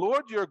 "For the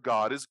Lord your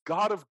God is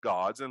God of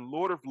gods and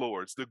Lord of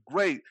lords, the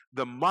great,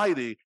 the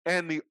mighty,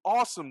 and the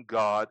awesome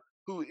God,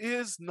 who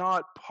is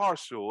not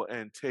partial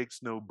and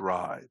takes no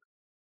bribe."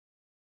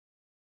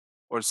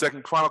 Or in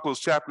 2 Chronicles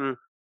chapter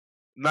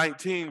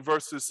 19,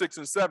 verses 6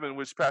 and 7,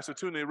 which Pastor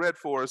Tooney read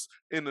for us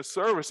in the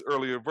service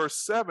earlier. Verse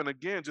 7,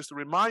 again, just to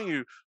remind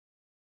you,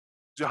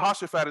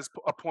 Jehoshaphat is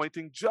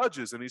appointing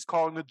judges, and he's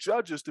calling the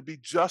judges to be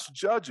just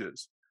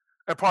judges.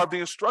 And part of the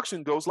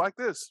instruction goes like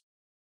this: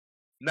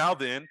 "Now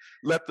then,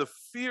 let the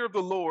fear of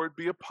the Lord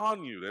be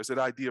upon you." There's that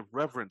idea of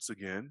reverence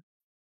again.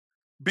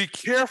 "Be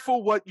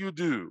careful what you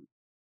do,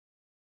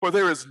 for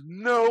there is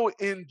no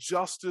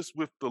injustice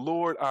with the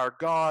Lord our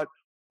God,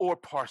 or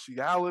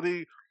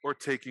partiality, or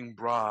taking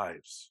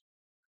bribes."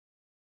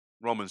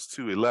 Romans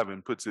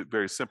 2:11 puts it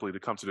very simply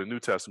to come to the New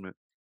Testament: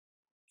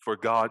 "For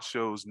God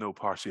shows no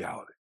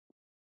partiality."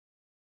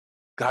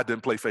 God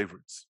didn't play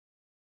favorites.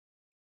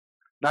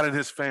 Not in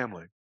his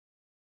family.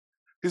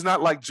 He's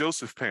not like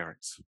Joseph's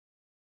parents,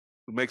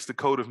 who makes the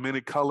coat of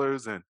many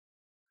colors and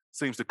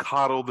seems to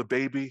coddle the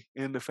baby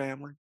in the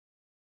family.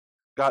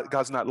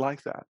 God's not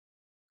like that.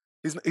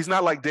 He's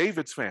not like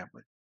David's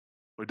family,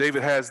 where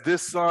David has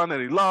this son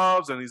that he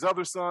loves and these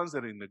other sons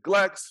that he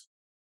neglects.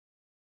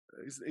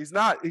 He's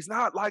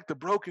not like the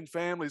broken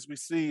families we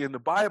see in the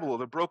Bible, or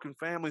the broken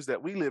families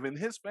that we live in.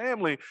 His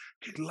family,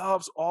 he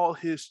loves all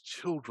his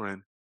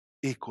children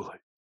equally,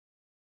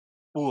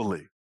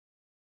 fully,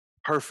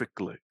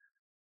 perfectly,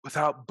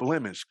 without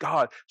blemish.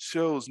 God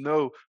shows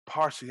no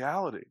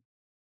partiality.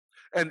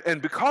 And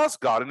because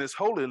God in his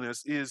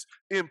holiness is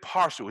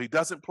impartial, he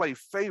doesn't play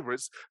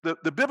favorites,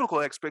 the biblical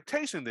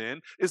expectation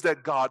then is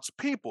that God's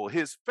people,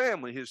 his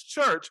family, his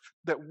church,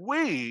 that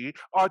we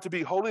are to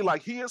be holy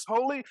like he is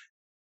holy,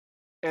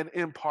 and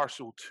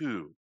impartial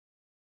too.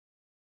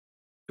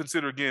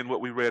 Consider again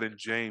what we read in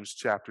James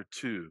chapter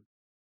 2.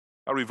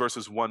 I'll read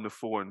verses 1 to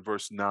 4 and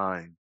verse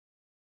 9.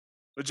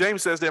 But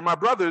James says there, "My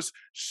brothers,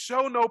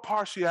 show no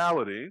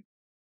partiality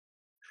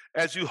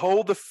as you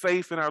hold the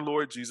faith in our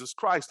Lord Jesus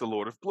Christ, the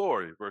Lord of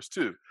glory." Verse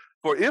 2.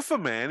 "For if a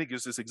man," he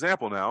gives this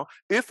example now,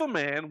 "if a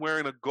man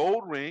wearing a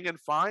gold ring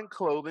and fine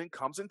clothing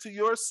comes into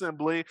your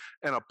assembly,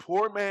 and a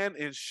poor man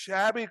in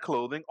shabby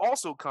clothing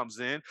also comes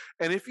in,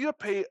 and if you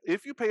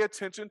pay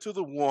attention to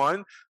the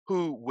one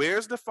who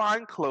wears the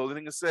fine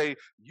clothing and say,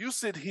 'You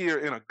sit here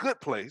in a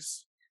good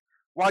place,'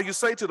 while you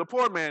say to the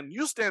poor man,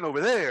 'You stand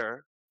over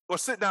there,' or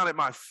 'Sit down at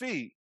my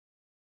feet,'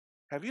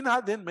 have you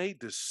not then made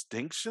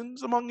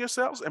distinctions among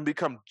yourselves and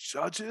become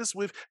judges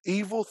with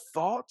evil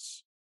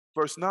thoughts?"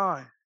 Verse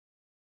 9.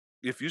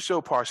 "If you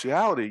show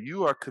partiality,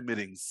 you are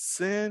committing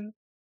sin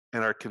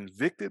and are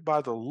convicted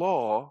by the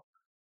law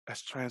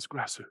as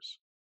transgressors."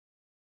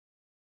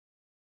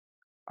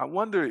 I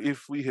wonder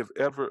if we have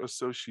ever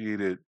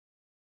associated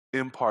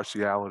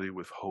impartiality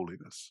with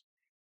holiness.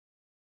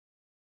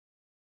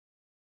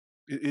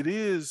 It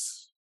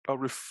is a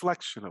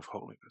reflection of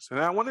holiness. And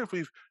I wonder if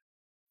we've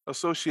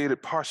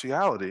associated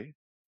partiality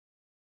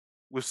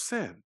with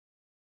sin.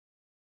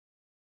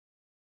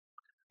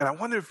 And I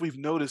wonder if we've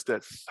noticed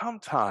that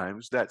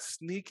sometimes that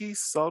sneaky,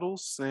 subtle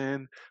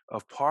sin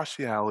of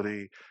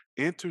partiality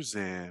enters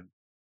in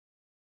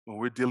when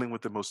we're dealing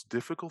with the most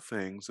difficult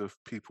things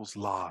of people's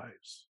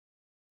lives,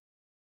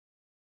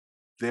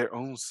 their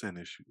own sin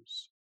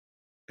issues,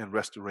 and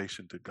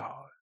restoration to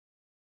God.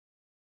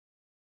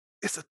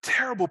 It's a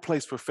terrible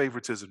place for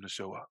favoritism to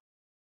show up.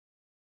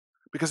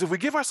 Because if we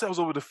give ourselves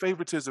over to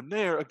favoritism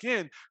there,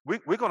 again, we're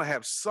going to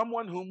have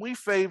someone whom we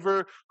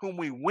favor, whom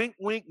we wink,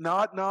 wink,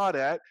 nod, nod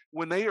at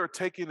when they are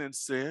taken in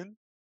sin.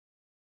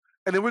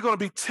 And then we're going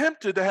to be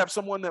tempted to have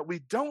someone that we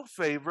don't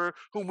favor,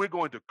 whom we're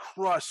going to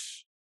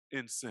crush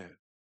in sin.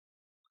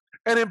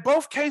 And in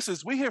both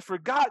cases, we have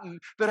forgotten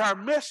that our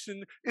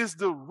mission is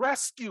the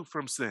rescue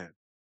from sin.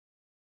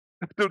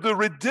 The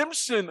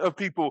redemption of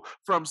people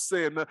from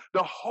sin,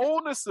 the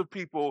wholeness of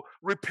people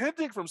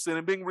repenting from sin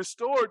and being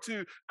restored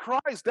to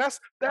Christ.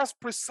 That's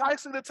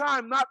precisely the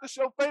time not to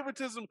show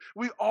favoritism.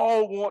 We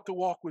all want to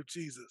walk with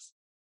Jesus.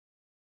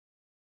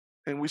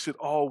 And we should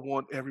all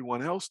want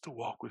everyone else to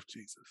walk with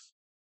Jesus.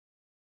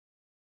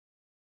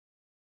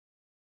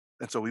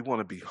 And so we want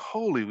to be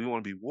holy. We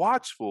want to be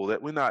watchful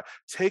that we're not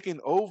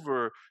taking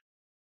over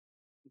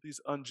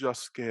these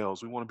unjust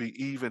scales. We want to be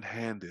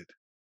even-handed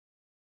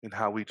in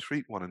how we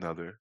treat one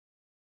another,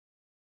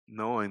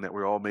 knowing that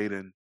we're all made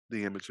in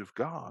the image of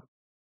God.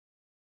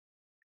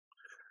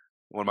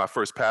 One of my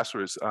first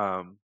pastors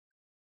arrived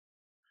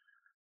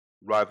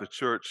at the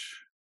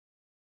church,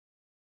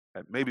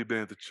 had maybe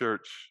been at the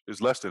church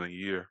is less than a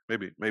year,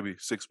 maybe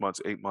 6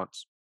 months, 8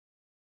 months.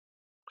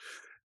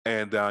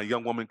 And a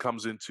young woman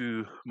comes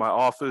into my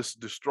office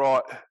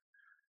distraught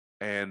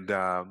and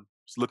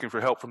is looking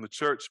for help from the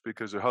church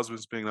because her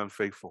husband's being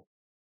unfaithful.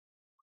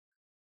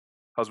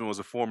 Husband was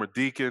a former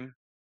deacon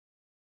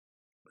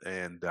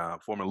and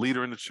former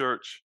leader in the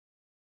church.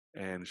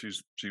 and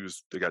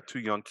they got 2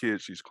 young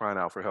kids. She's crying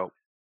out for help.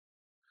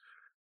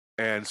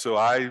 And so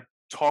I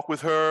talk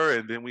with her,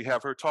 and then we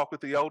have her talk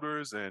with the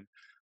elders, and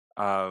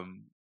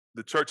um,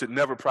 the church had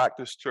never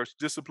practiced church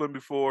discipline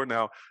before.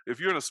 Now, if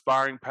you're an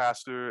aspiring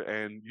pastor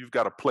and you've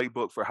got a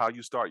playbook for how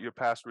you start your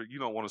pastorate, you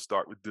don't want to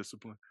start with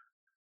discipline.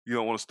 You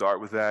don't want to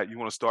start with that. You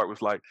want to start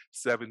with like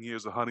 7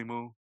 years of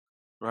honeymoon,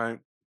 right?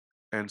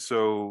 And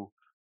so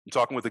I'm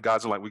talking with the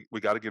guys, and like, we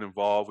got to get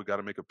involved. We got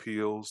to make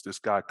appeals. This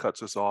guy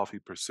cuts us off. He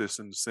persists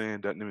in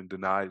sin, doesn't even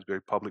deny. He's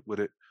very public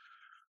with it.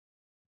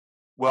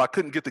 Well, I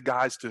couldn't get the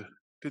guys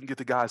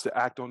to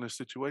act on this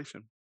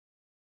situation.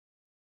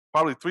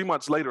 Probably 3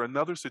 months later,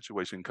 another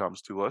situation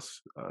comes to us.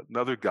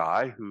 Another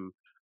guy who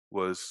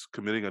was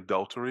committing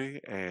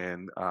adultery,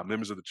 and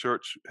members of the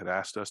church had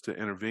asked us to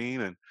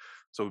intervene, and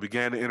so we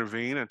began to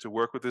intervene and to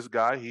work with this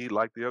guy. He,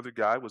 like the other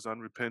guy, was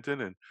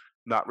unrepentant and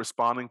not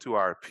responding to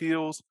our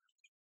appeals.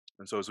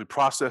 And so, as we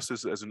processed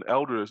this as an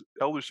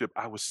eldership,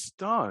 I was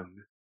stunned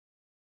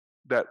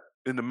that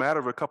in the matter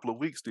of a couple of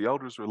weeks, the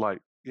elders were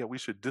like, "Yeah, we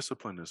should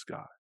discipline this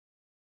guy."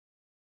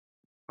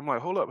 I'm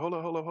like, "Hold up, hold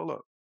up, hold up, hold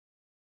up.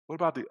 What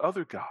about the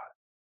other guy?"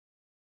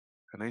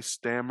 And they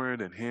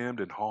stammered and hemmed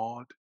and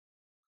hawed.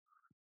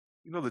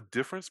 You know the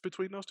difference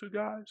between those two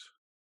guys?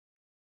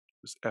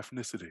 Is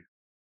ethnicity.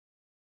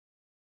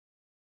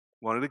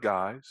 One of the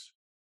guys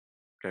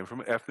came from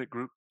an ethnic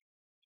group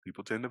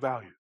people tend to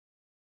value.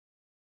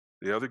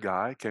 The other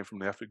guy came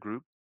from an ethnic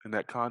group in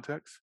that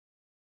context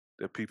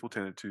that people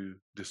tended to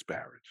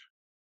disparage.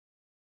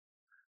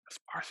 That's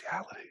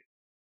partiality.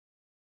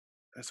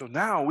 And so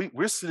now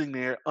we're sitting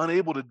there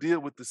unable to deal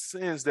with the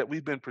sins that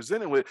we've been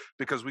presented with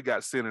because we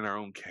got sin in our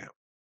own camp.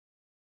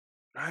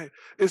 Right?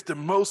 It's the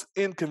most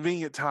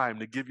inconvenient time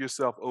to give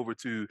yourself over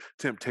to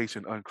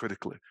temptation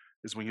uncritically.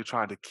 Is when you're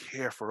trying to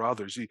care for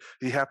others. You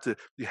have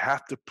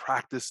to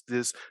practice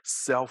this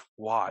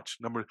self-watch.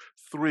 Number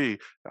 3,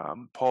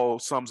 Paul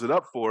sums it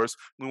up for us.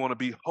 We want to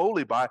be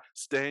holy by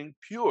staying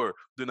pure.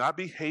 Do not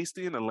be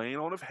hasty in the laying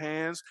on of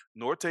hands,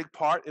 nor take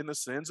part in the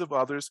sins of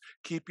others.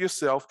 Keep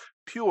yourself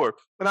pure.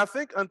 And I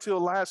think until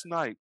last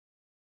night,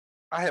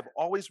 I have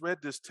always read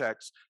this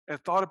text and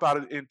thought about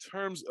it in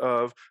terms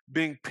of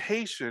being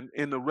patient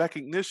in the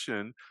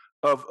recognition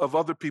of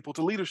other people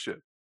to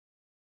leadership.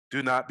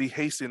 Do not be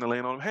hasty in the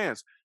laying on of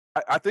hands.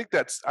 I think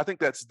that's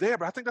there,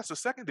 but I think that's a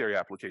secondary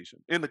application.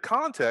 In the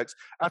context,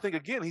 I think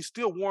again he's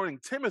still warning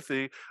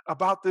Timothy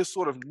about this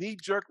sort of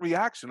knee-jerk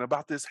reaction,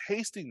 about this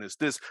hastiness,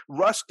 this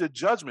rush to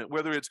judgment,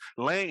 whether it's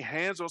laying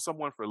hands on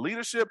someone for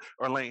leadership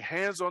or laying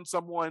hands on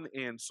someone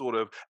in sort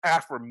of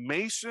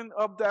affirmation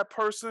of that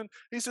person.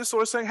 He's just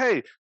sort of saying,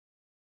 hey,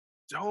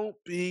 don't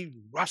be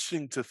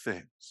rushing to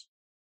things.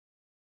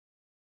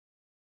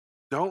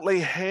 Don't lay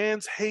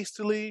hands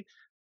hastily.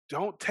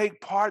 Don't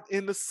take part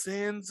in the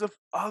sins of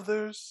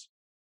others,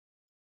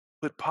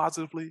 but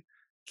positively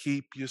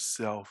keep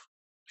yourself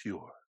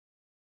pure.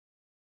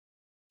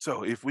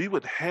 So, if we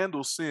would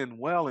handle sin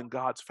well in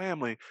God's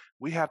family,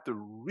 we have to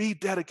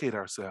rededicate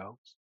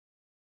ourselves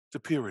to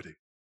purity,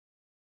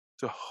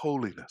 to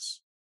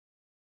holiness,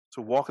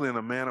 to walking in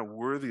a manner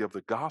worthy of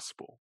the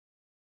gospel.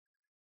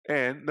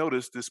 And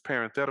notice this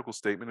parenthetical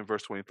statement in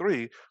verse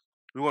 23,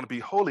 we want to be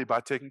holy by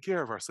taking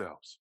care of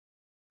ourselves.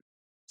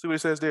 See what it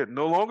says there?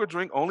 No longer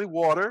drink only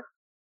water,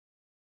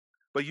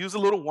 but use a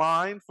little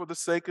wine for the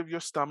sake of your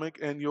stomach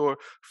and your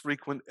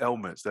frequent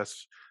ailments.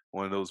 That's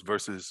one of those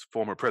verses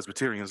former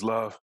Presbyterians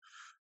love.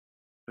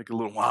 Make a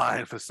little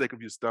wine for the sake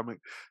of your stomach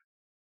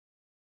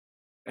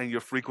and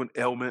your frequent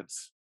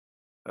ailments.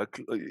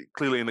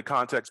 Clearly, in the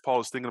context,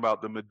 Paul is thinking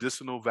about the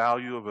medicinal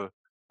value of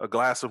a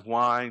glass of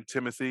wine.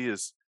 Timothy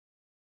is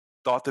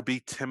thought to be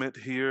timid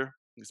here.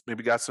 He's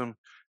maybe got some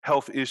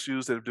health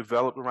issues that have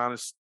developed around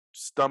his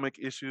stomach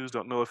issues.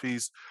 Don't know if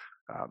he's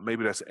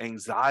maybe that's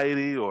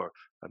anxiety or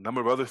a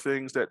number of other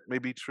things that may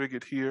be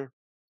triggered here.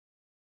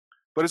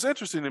 But it's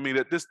interesting to me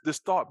that this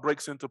thought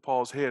breaks into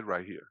Paul's head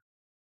right here.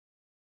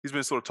 He's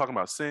been sort of talking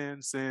about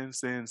sin, sin,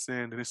 sin,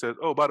 sin. And he says,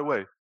 oh, by the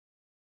way,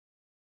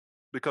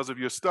 because of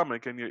your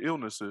stomach and your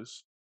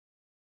illnesses,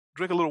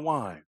 drink a little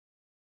wine.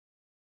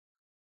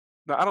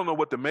 Now, I don't know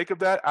what to make of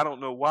that. I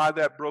don't know why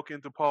that broke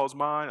into Paul's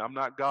mind. I'm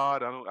not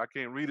God. I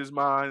can't read his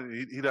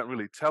mind. He doesn't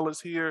really tell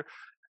us here,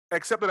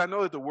 except that I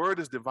know that the word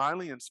is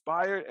divinely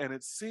inspired. And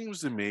it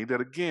seems to me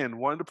that, again,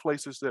 one of the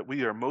places that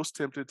we are most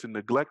tempted to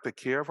neglect the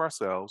care of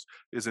ourselves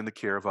is in the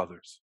care of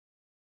others.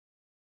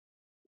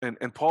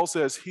 And Paul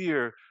says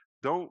here,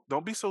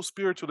 don't be so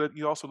spiritual that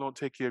you also don't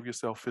take care of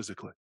yourself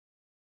physically.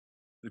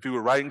 If he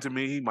were writing to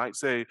me, he might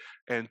say,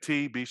 and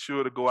T, be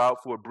sure to go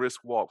out for a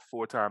brisk walk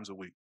 4 times a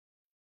week.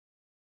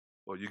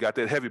 Or you got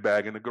that heavy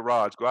bag in the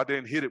garage, go out there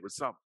and hit it with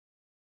something.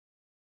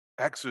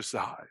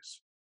 Exercise.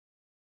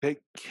 Take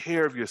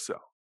care of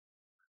yourself.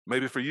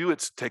 Maybe for you,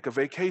 it's take a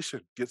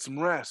vacation, get some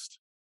rest.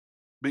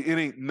 Be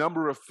any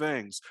number of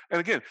things. And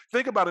again,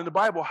 think about in the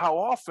Bible how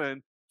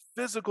often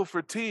physical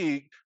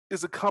fatigue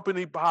is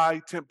accompanied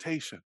by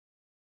temptation.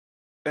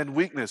 and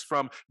weakness,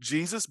 from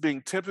Jesus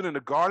being tempted in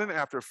the garden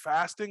after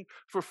fasting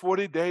for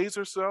 40 days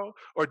or so,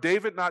 or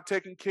David not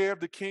taking care of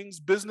the king's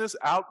business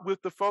out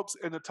with the folks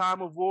in the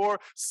time of war,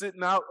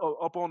 sitting out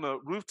up on the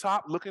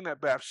rooftop looking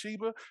at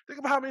Bathsheba. Think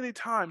about how many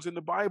times in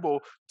the Bible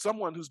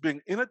someone who's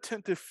being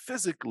inattentive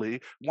physically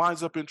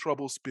winds up in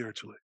trouble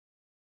spiritually.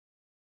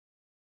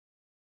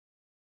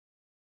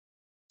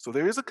 So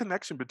there is a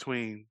connection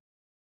between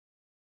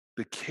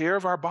the care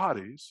of our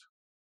bodies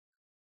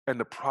and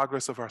the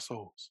progress of our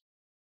souls.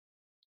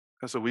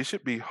 And so we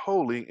should be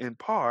holy in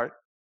part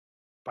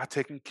by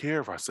taking care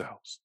of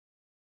ourselves.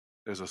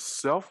 There's a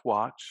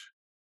self-watch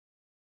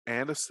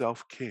and a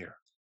self-care.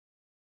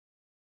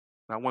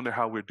 And I wonder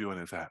how we're doing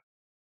at that.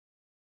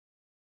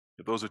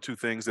 If those are two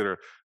things that are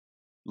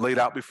laid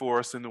out before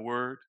us in the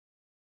Word,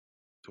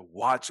 to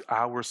watch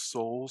our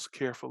souls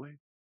carefully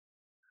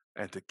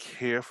and to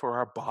care for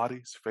our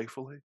bodies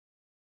faithfully.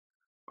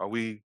 Are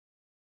we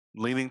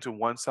leaning to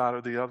one side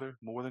or the other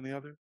more than the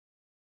other?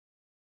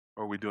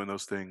 Or are we doing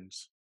those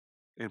things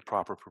in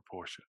proper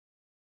proportion?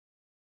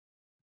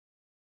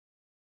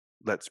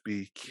 Let's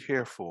be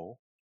careful.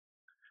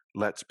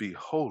 Let's be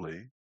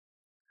holy.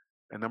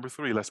 And number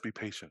 3, let's be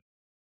patient.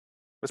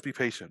 Let's be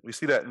patient. We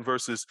see that in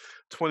verses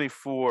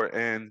 24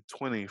 and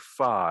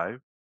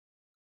 25.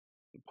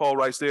 Paul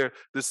writes there,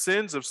 the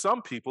sins of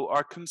some people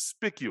are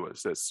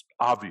conspicuous, that's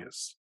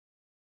obvious,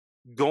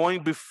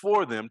 going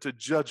before them to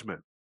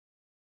judgment.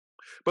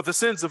 But the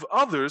sins of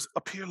others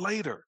appear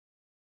later.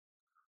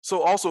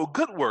 So also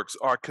good works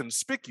are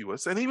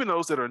conspicuous, and even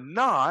those that are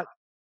not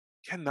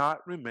cannot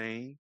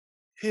remain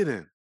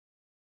hidden.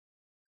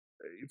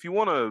 If you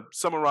want to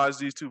summarize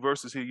these two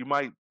verses here, you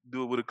might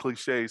do it with a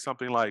cliche,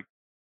 something like,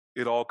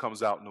 it all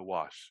comes out in the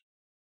wash.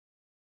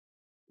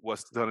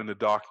 What's done in the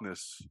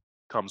darkness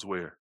comes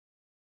where?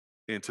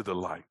 Into the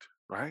light,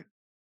 right?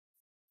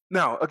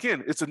 Now,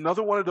 again, it's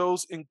another one of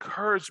those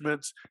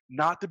encouragements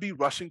not to be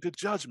rushing to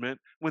judgment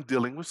when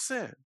dealing with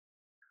sin,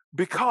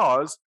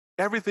 because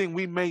everything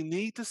we may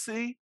need to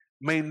see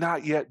may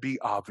not yet be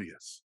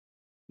obvious.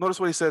 Notice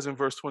what he says in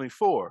verse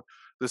 24.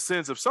 The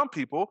sins of some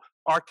people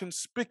are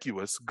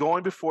conspicuous,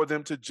 going before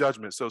them to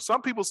judgment. So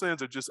some people's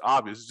sins are just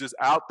obvious. It's just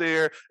out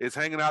there. It's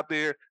hanging out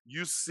there.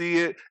 You see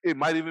it. It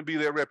might even be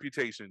their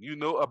reputation. You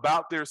know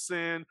about their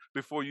sin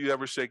before you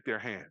ever shake their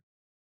hand.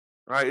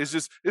 Right?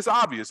 It's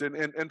obvious,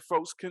 and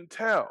folks can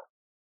tell.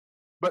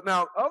 But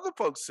now other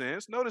folks'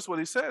 sins, notice what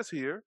he says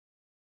here,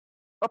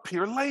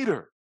 appear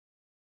later.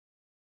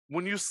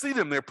 When you see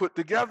them, they're put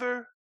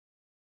together,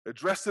 they're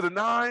dressed to the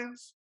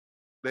nines,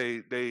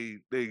 they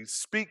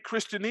speak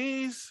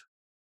Christianese,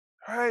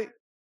 right?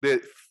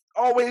 They're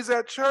always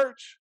at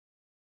church,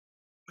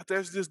 but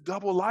there's this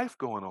double life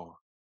going on,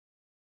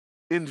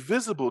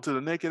 invisible to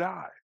the naked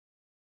eye,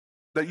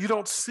 that you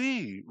don't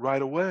see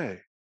right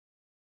away.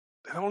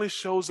 That only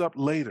shows up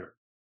later,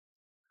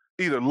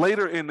 either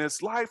later in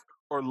this life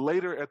or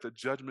later at the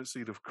judgment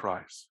seat of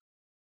Christ.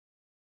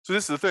 So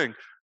this is the thing.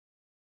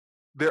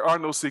 There are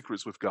no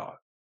secrets with God.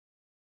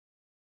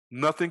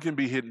 Nothing can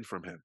be hidden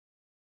from him.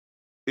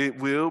 It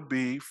will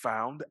be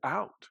found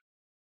out,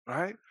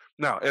 right?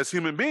 Now, as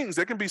human beings,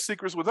 there can be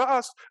secrets with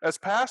us. As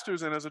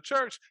pastors and as a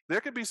church,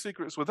 there can be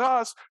secrets with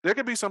us. There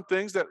can be some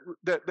things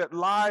that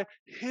lie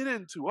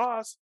hidden to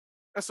us.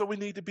 And so we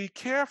need to be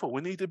careful.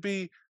 We need to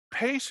be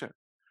patient.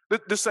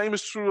 The same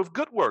is true of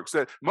good works,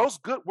 that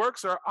most good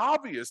works are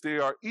obvious. They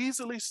are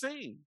easily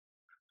seen.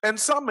 And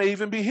some may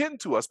even be hidden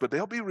to us, but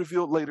they'll be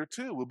revealed later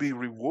too. We'll be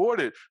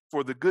rewarded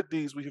for the good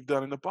deeds we have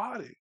done in the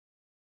body.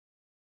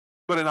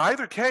 But in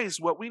either case,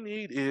 what we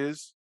need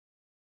is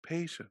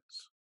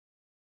patience.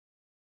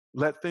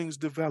 Let things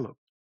develop.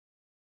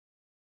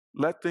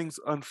 Let things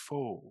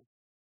unfold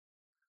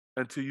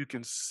until you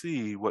can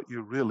see what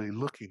you're really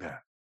looking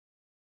at.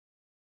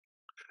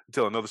 I'll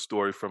tell another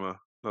story from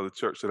another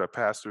church that I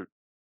pastored.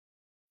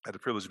 I had the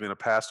privilege of being a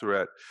pastor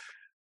at.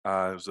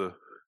 It was a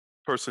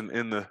person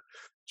in the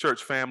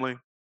church family,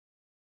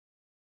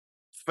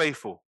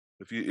 faithful.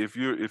 If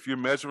you're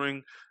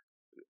measuring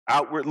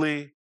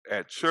outwardly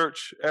at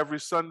church every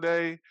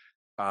Sunday,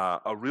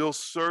 a real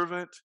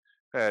servant,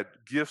 had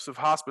gifts of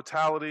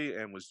hospitality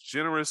and was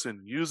generous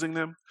in using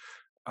them.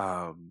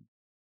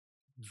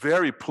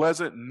 Very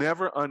pleasant,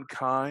 never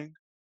unkind,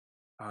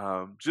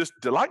 just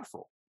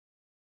delightful.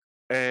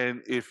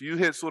 And if you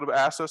had sort of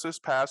asked us as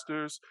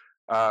pastors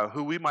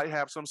who we might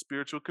have some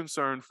spiritual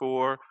concern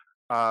for,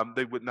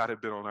 they would not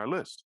have been on our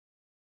list.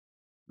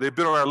 They've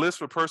been on our list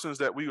for persons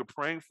that we were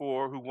praying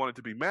for who wanted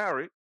to be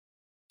married.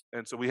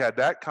 And so we had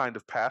that kind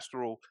of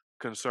pastoral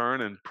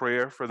concern and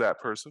prayer for that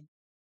person.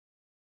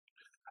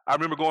 I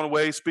remember going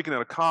away, speaking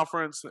at a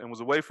conference, and was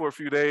away for a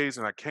few days,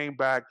 and I came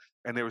back,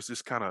 and there was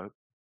this kind of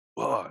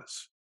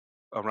buzz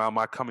around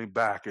my coming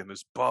back, and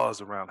this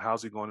buzz around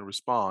how's he going to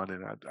respond,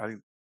 and I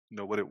didn't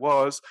know what it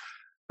was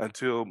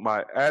until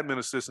my admin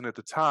assistant at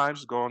the time,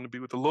 who's going to be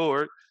with the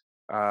Lord,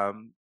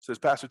 says,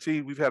 Pastor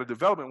T, we've had a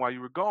development while you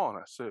were gone.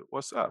 I said,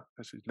 what's up?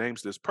 And she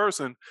names this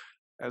person,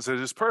 and says,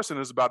 this person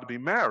is about to be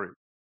married.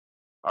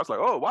 I was like,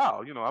 oh,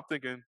 wow. I'm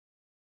thinking,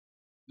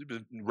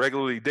 been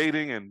regularly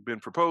dating and been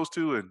proposed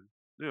to, and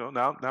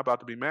now about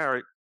to be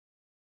married,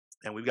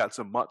 and we've got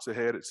some months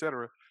ahead,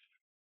 etc.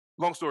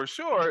 Long story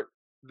short,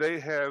 they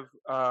have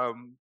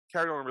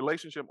carried on a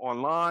relationship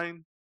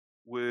online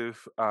with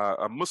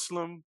a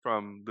Muslim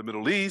from the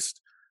Middle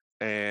East,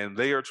 and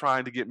they are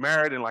trying to get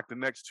married in like the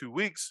next 2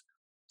 weeks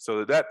so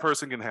that that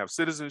person can have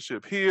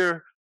citizenship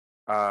here,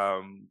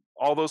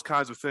 all those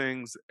kinds of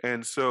things.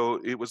 And so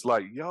it was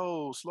like,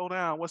 yo, slow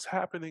down. What's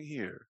happening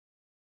here?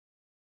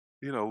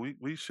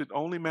 We should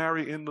only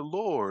marry in the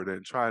Lord,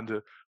 and trying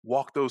to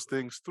walk those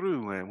things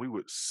through. And we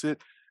would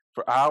sit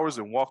for hours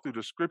and walk through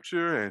the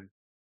scripture, and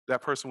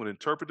that person would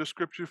interpret the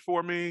scripture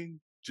for me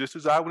just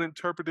as I would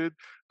interpret it,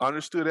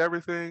 understood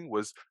everything,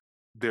 was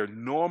their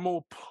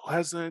normal,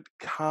 pleasant,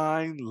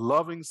 kind,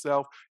 loving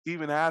self,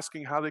 even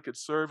asking how they could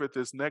serve at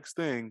this next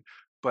thing,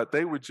 but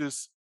they were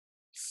just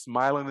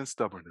smiling in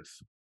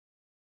stubbornness,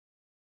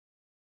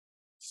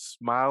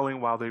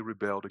 smiling while they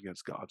rebelled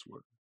against God's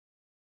word.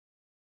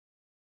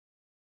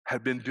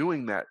 Had been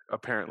doing that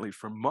apparently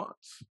for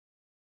months.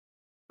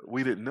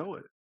 We didn't know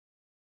it.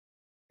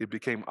 It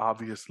became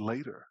obvious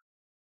later.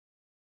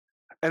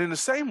 And in the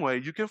same way,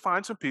 you can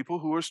find some people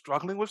who are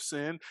struggling with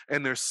sin,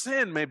 and their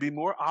sin may be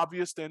more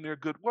obvious than their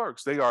good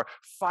works. They are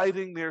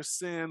fighting their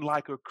sin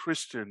like a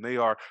Christian. They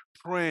are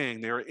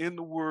praying. They are in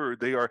the Word.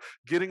 They are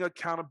getting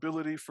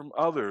accountability from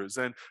others,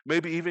 and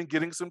maybe even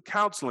getting some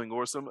counseling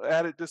or some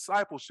added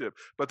discipleship.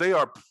 But they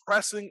are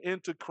pressing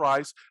into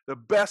Christ the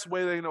best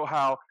way they know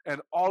how,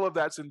 and all of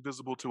that's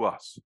invisible to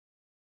us.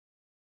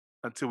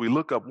 Until we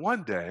look up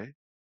one day,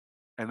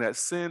 and that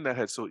sin that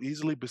had so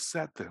easily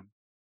beset them,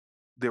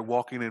 they're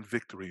walking in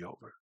victory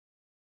over.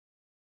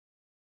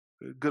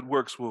 Good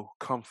works will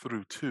come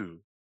through too,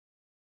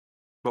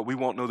 but we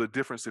won't know the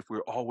difference if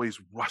we're always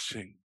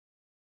rushing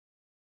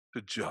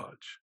to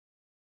judge.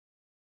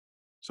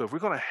 So if we're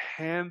going to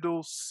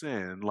handle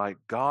sin like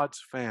God's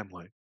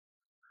family,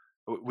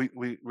 we're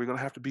going to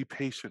have to be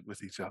patient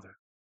with each other.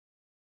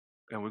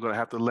 And we're going to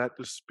have to let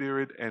the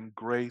Spirit and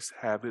grace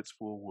have its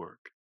full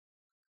work.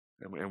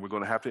 And we're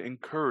going to have to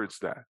encourage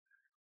that.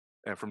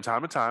 And from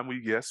time to time, we,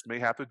 yes, may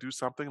have to do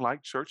something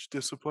like church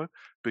discipline,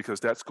 because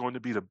that's going to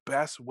be the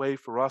best way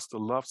for us to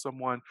love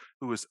someone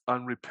who is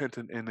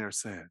unrepentant in their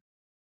sin.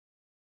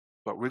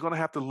 But we're going to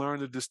have to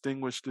learn to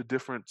distinguish the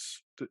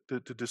difference, to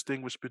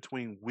distinguish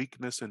between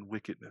weakness and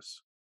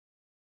wickedness.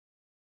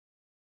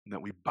 And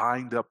that we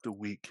bind up the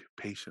weak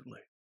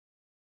patiently,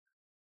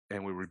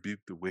 and we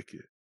rebuke the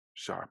wicked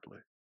sharply.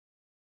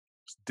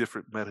 It's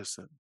different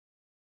medicine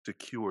to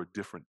cure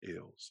different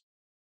ills.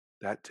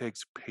 That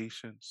takes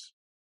patience,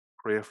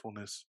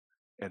 prayerfulness,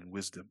 and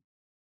wisdom.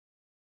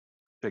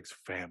 It takes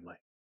family.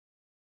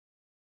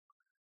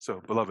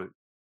 So, beloved,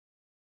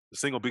 the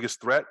single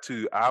biggest threat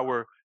to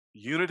our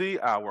unity,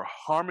 our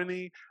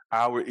harmony,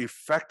 our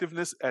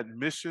effectiveness at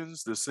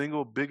missions, the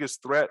single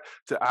biggest threat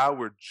to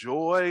our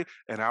joy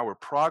and our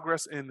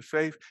progress in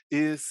faith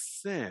is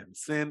sin.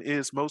 Sin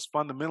is most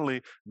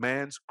fundamentally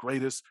man's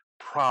greatest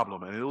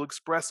problem, and it'll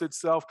express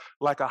itself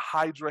like a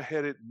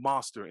hydra-headed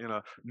monster in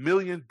a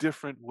million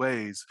different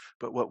ways.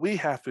 But what we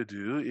have to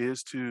do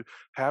is to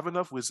have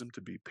enough wisdom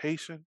to be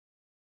patient,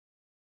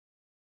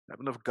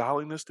 have enough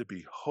godliness to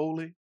be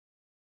holy,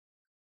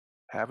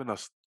 have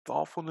enough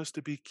thoughtfulness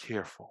to be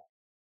careful,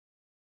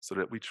 so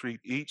that we treat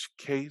each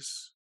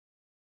case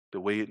the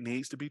way it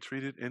needs to be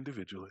treated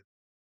individually,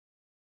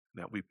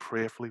 and that we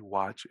prayerfully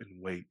watch and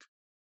wait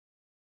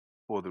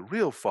for the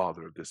real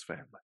father of this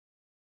family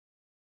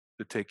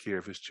to take care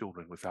of his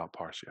children without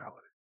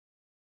partiality.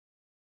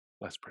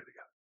 Let's pray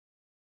together.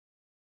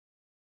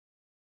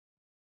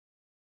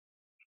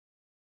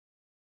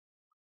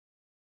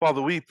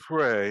 Father, we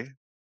pray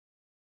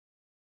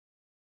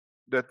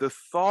that the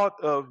thought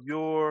of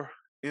your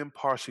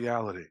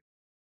impartiality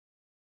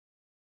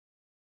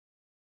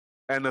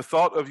and the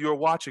thought of your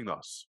watching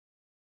us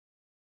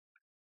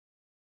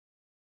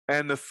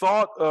and the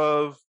thought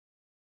of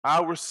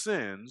our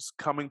sins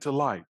coming to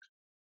light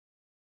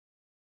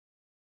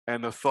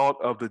and the thought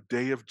of the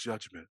day of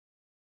judgment,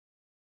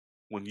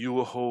 when you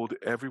will hold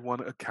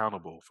everyone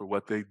accountable for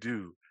what they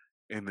do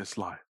in this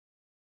life.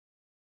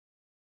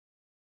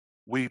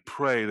 We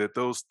pray that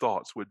those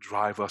thoughts would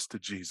drive us to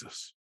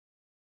Jesus,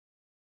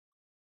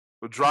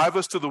 would drive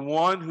us to the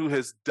one who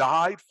has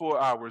died for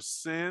our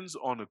sins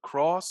on the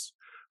cross,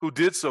 who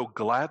did so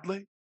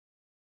gladly,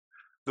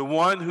 the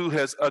one who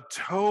has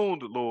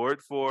atoned,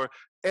 Lord, for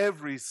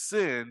every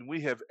sin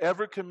we have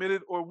ever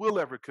committed or will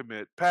ever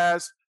commit,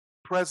 past,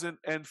 present,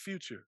 and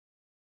future.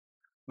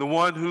 The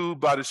one who,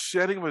 by the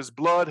shedding of his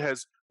blood,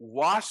 has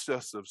washed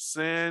us of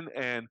sin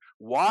and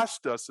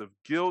washed us of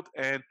guilt,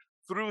 and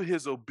through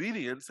his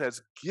obedience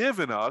has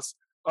given us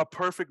a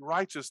perfect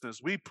righteousness.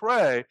 We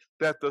pray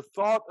that the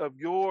thought of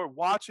your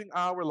watching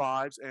our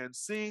lives and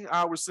seeing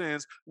our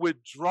sins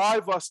would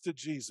drive us to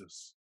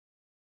Jesus,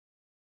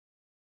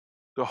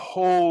 to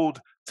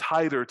hold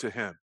tighter to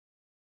him,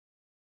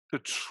 to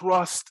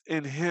trust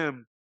in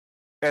him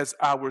as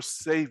our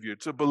Savior,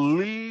 to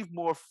believe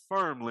more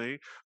firmly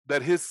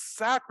that his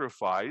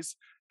sacrifice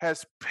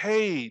has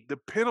paid the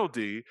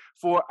penalty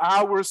for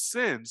our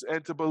sins,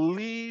 and to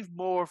believe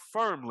more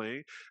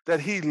firmly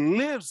that he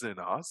lives in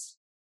us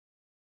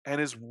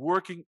and is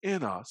working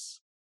in us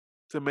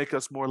to make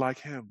us more like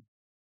him.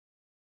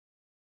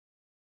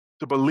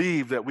 To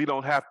believe that we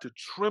don't have to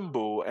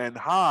tremble and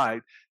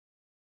hide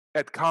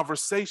at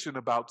conversation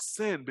about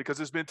sin because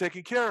it's been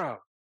taken care of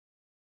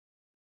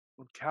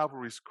on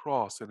Calvary's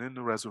cross and in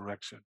the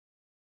resurrection.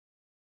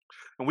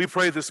 And we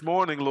pray this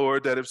morning,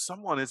 Lord, that if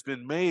someone has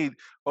been made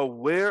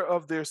aware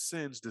of their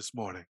sins this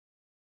morning,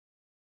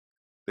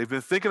 they've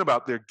been thinking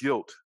about their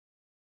guilt,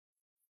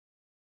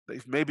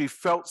 they've maybe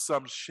felt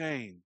some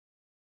shame,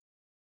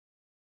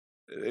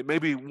 they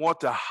maybe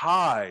want to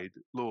hide,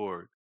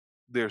 Lord,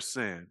 their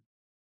sin.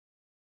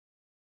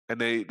 And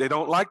they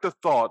don't like the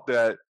thought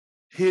that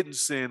hidden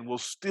sin will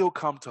still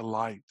come to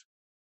light.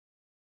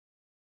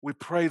 We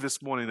pray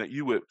this morning that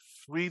you would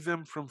free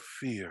them from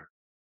fear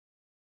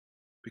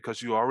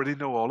because you already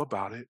know all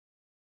about it.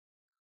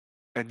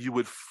 And you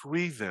would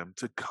free them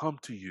to come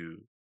to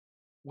you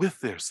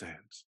with their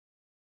sins,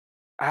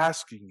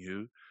 asking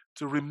you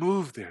to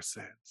remove their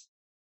sins,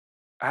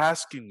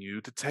 asking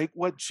you to take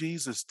what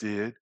Jesus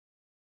did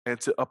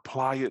and to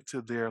apply it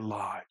to their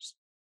lives,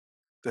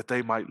 that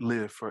they might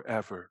live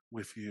forever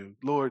with you.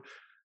 Lord,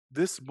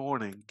 this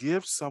morning,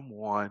 give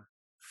someone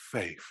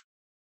faith.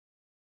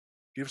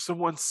 Give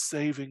someone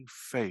saving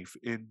faith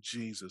in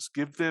Jesus.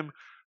 Give them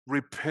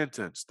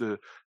repentance, to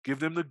give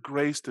them the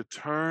grace to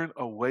turn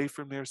away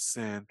from their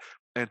sin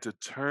and to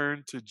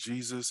turn to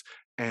Jesus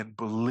and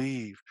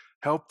believe.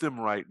 Help them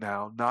right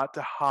now not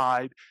to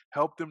hide.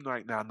 Help them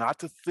right now not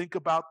to think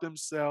about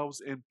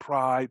themselves in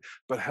pride,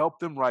 but help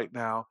them right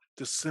now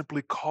to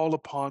simply call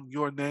upon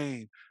your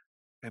name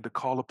and to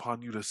call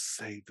upon you to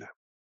save them.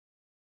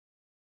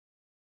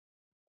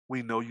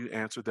 We know you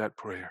answered that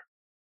prayer.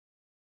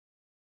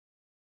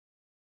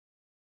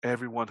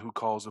 Everyone who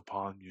calls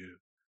upon you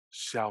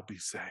shall be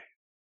saved.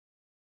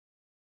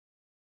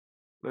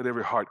 Let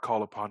every heart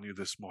call upon you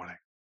this morning.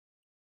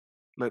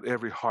 Let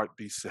every heart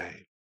be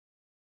saved.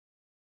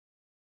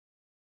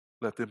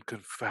 Let them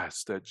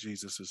confess that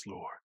Jesus is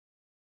Lord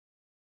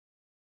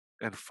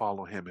and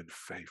follow him in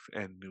faith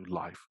and new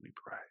life, we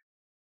pray.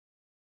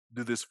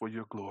 Do this for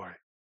your glory,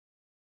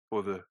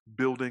 for the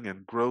building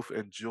and growth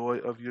and joy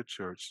of your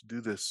church.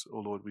 Do this, O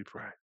Lord, we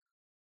pray.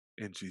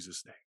 In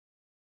Jesus' name,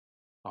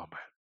 amen.